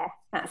of hair.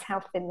 That's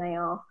how thin they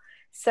are.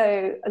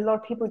 So a lot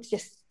of people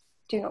just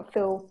do not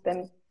feel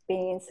them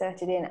being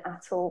inserted in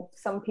at all.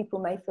 Some people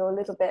may feel a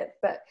little bit,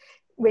 but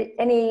with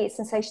any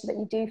sensation that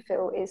you do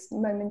feel is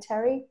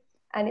momentary.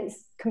 And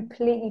it's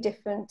completely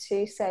different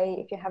to, say,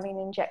 if you're having an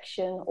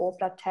injection or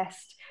blood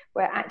test,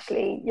 where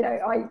actually,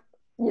 I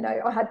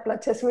had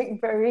blood tests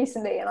very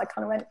recently, and I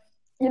kind of went,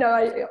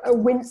 I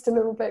winced a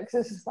little bit,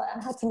 because it's just like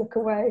I had to look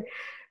away,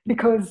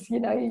 because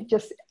you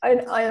just,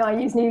 I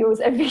use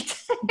needles every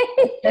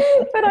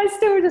day, but I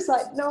still just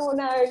like no,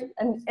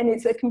 and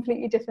it's a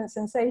completely different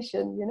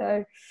sensation.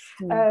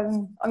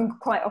 I'm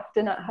quite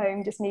often at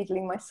home just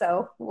needling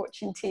myself,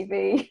 watching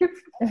TV,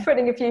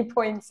 putting a few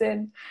points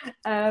in,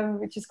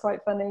 which is quite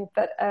funny.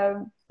 But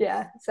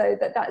so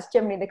that's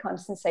generally the kind of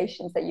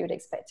sensations that you would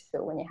expect to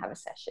feel when you have a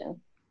session.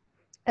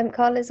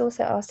 Carla's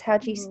also asked, how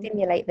do you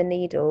stimulate the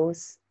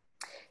needles?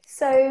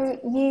 So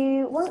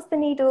once the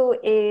needle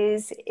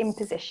is in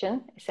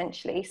position,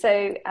 essentially.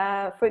 So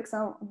for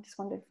example, I'm just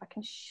wondering if I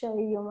can show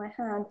you on my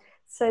hand.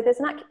 So there's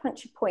an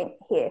acupuncture point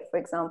here, for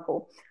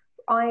example.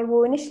 I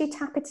will initially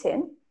tap it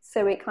in,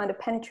 so it kind of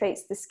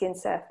penetrates the skin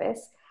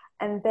surface.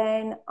 And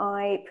then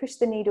I push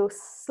the needle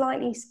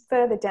slightly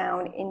further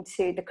down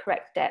into the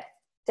correct depth.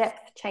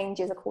 Depth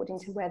changes according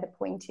to where the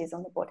point is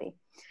on the body.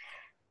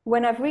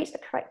 When I've reached the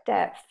correct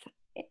depth,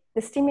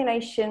 the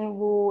stimulation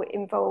will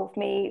involve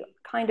me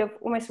kind of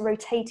almost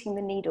rotating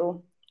the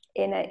needle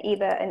in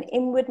either an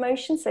inward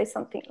motion, so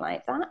something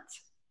like that,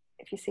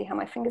 if you see how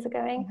my fingers are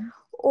going,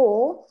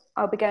 or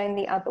I'll be going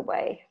the other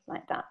way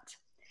like that.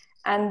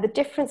 And the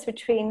difference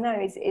between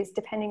those is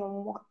depending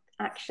on what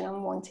action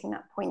I'm wanting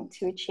that point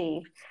to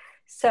achieve.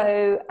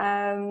 So,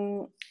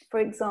 for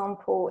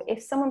example,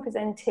 if someone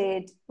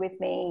presented with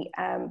me,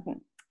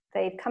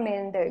 they've come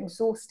in, they're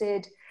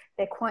exhausted,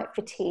 they're quite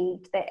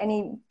fatigued, their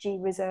energy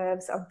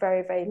reserves are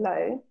very, very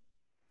low.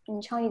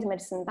 In Chinese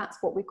medicine, that's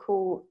what we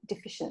call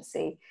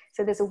deficiency.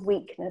 So there's a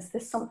weakness,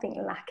 there's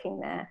something lacking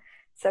there.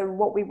 So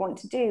what we want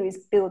to do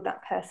is build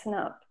that person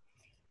up.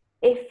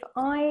 If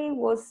I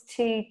was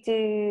to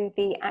do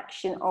the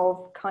action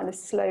of kind of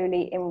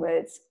slowly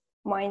inwards,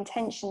 my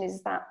intention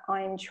is that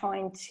I'm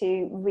trying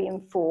to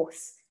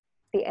reinforce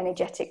the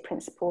energetic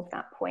principle of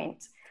that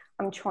point.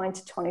 I'm trying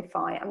to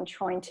tonify, I'm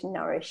trying to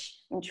nourish,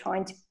 I'm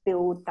trying to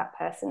build that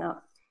person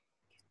up.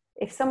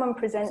 If someone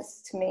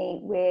presents to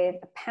me with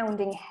a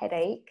pounding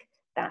headache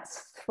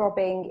that's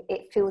throbbing,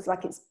 it feels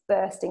like it's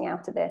bursting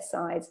out of their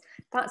sides,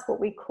 that's what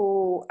we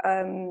call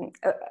a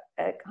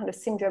kind of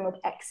syndrome of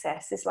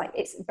excess. It's like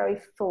it's very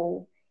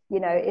full,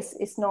 you know,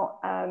 it's not,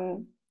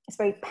 it's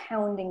very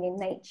pounding in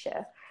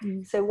nature.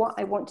 So what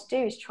I want to do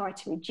is try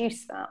to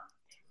reduce that.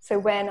 So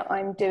when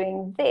I'm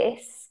doing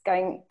this,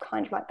 going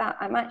kind of like that,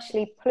 I'm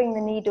actually pulling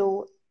the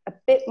needle a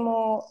bit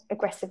more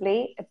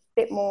aggressively, a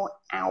bit more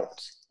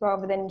out,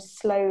 rather than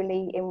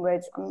slowly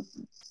inwards.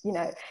 You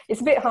know,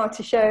 it's a bit hard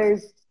to show,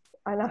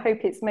 and I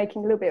hope it's making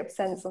a little bit of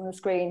sense on the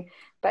screen,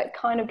 but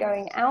kind of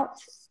going out,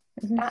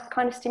 that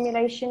kind of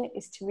stimulation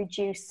is to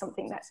reduce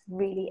something that's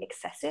really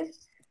excessive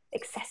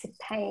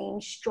pain,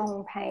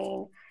 strong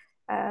pain.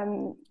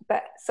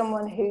 But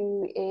someone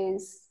who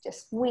is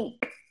just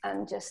weak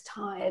and just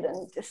tired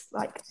and just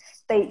like,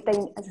 they,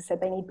 as I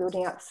said, they need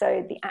building up.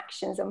 So the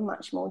actions are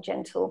much more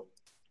gentle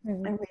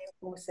and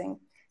reinforcing.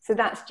 So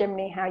that's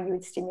generally how you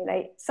would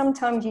stimulate.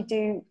 Sometimes you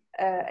do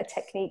a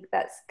technique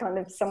that's kind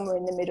of somewhere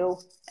in the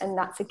middle, and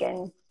that's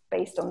again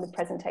based on the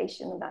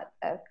presentation that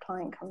a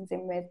client comes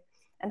in with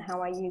and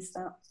how I use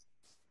that.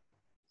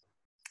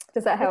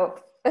 Does that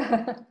help?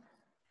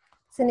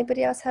 Does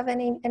anybody else have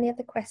any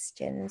other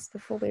questions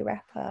before we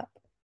wrap up?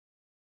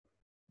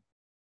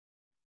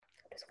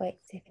 Just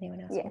wait to see if anyone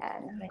else wants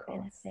to type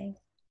anything.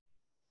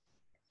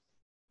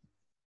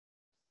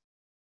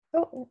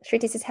 Oh,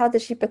 Shruti says, how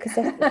does she book a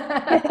session?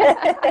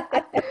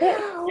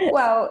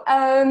 Well,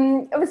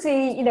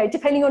 obviously, you know,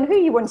 depending on who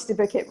you wanted to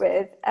book it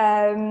with,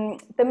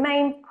 the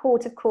main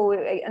port of call,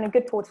 and a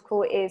good port of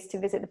call, is to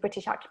visit the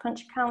British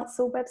Acupuncture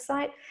Council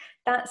website.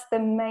 That's the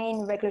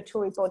main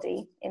regulatory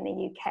body in the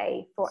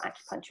UK for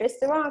acupuncturists.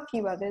 There are a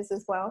few others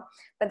as well,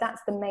 but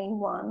that's the main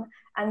one.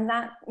 And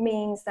that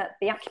means that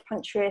the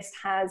acupuncturist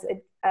has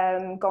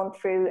gone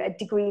through a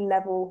degree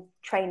level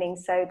training.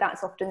 So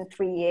that's often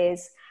 3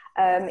 years.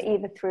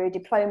 Either through a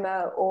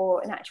diploma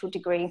or an actual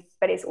degree,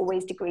 but it's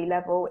always degree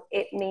level.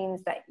 It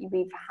means that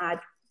we've had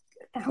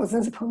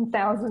thousands upon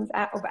thousands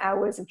of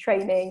hours of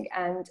training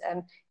and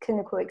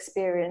clinical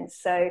experience.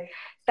 So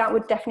that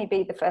would definitely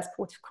be the first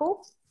port of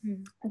call.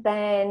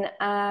 Then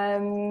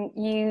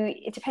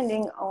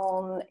depending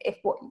on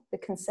what the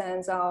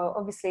concerns are,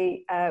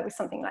 obviously with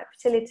something like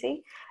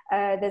fertility,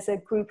 there's a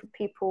group of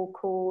people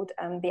called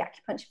the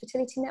Acupuncture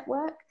Fertility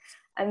Network.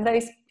 And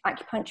those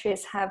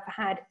acupuncturists have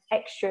had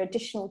extra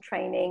additional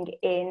training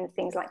in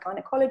things like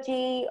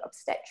gynecology,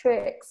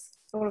 obstetrics,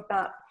 all of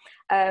that.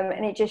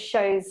 And it just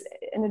shows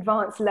an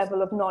advanced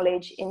level of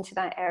knowledge into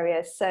that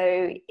area.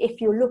 So if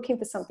you're looking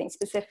for something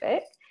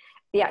specific,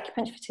 the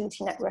Acupuncture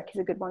Fertility Network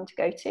is a good one to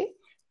go to.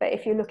 But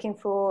if you're looking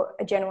for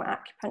a general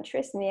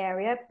acupuncturist in the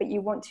area, but you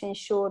want to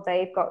ensure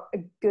they've got a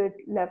good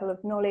level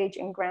of knowledge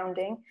and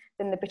grounding,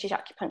 then the British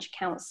Acupuncture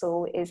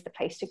Council is the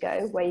place to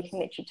go, where you can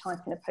literally type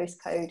in a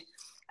postcode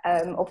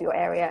of your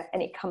area,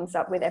 and it comes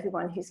up with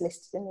everyone who's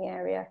listed in the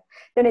area.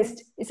 Then it's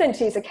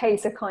essentially a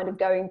case of kind of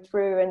going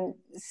through and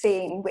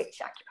seeing which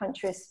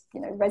acupuncturist,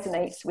 you know,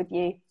 resonates with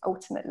you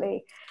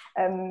ultimately.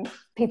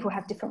 People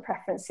have different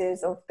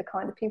preferences of the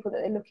kind of people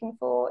that they're looking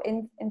for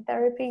in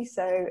therapy.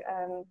 So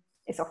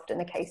it's often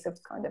a case of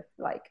kind of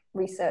like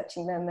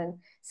researching them and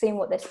seeing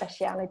what their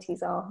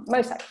specialities are.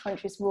 Most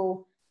acupuncturists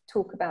will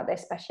talk about their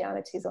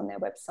specialities on their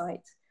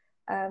website.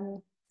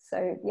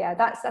 So yeah,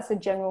 that's a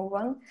general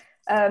one.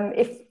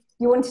 If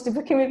you wanted to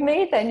book in with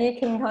me, then you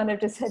can kind of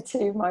just head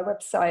to my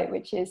website,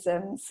 which is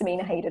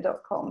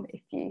saminahaider.com,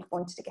 if you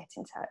wanted to get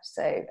in touch.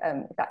 So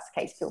if that's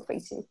the case, feel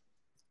free to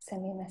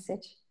send me a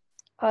message.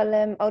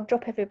 I'll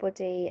drop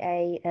everybody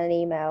an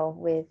email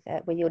with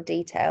your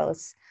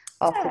details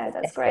after. Yeah,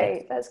 that's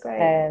great. That's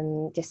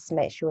great. Just to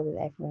make sure that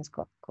everyone's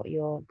got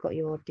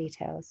your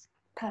details.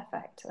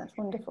 Perfect. That's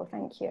wonderful.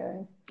 Thank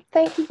you.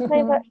 Thank you so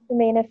much,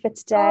 Samina, for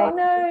today. Oh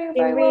no, you're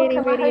very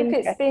welcome. Really I hope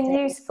it's been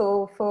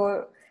useful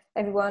for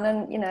everyone.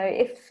 And you know,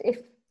 if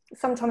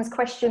sometimes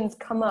questions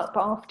come up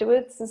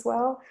afterwards as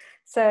well.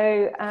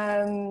 So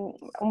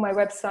on my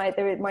website,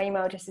 my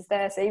email address is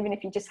there. So even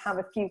if you just have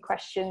a few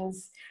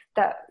questions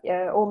that,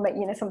 or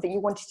you know, something you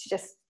wanted to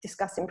just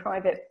discuss in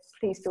private,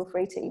 please feel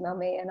free to email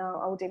me, and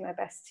I'll do my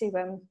best to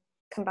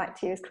come back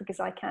to you as quick as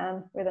I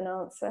can with an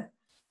answer.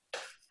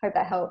 Hope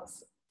that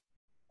helps.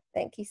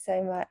 Thank you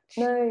so much.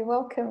 No, you're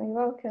welcome.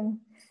 You're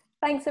welcome.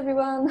 Thanks,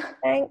 everyone.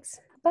 Thanks.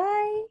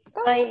 Bye.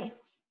 Bye.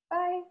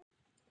 Bye.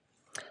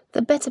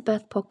 The Better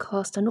Birth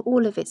podcast and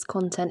all of its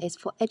content is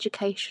for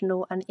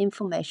educational and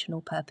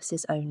informational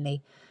purposes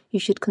only. You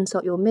should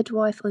consult your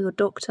midwife or your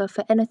doctor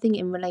for anything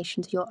in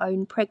relation to your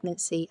own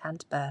pregnancy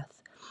and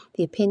birth.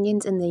 The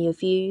opinions and the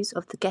views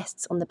of the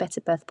guests on the Better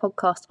Birth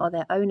podcast are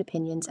their own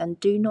opinions and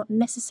do not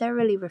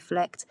necessarily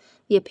reflect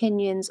the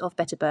opinions of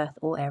Better Birth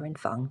or Erin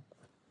Fung.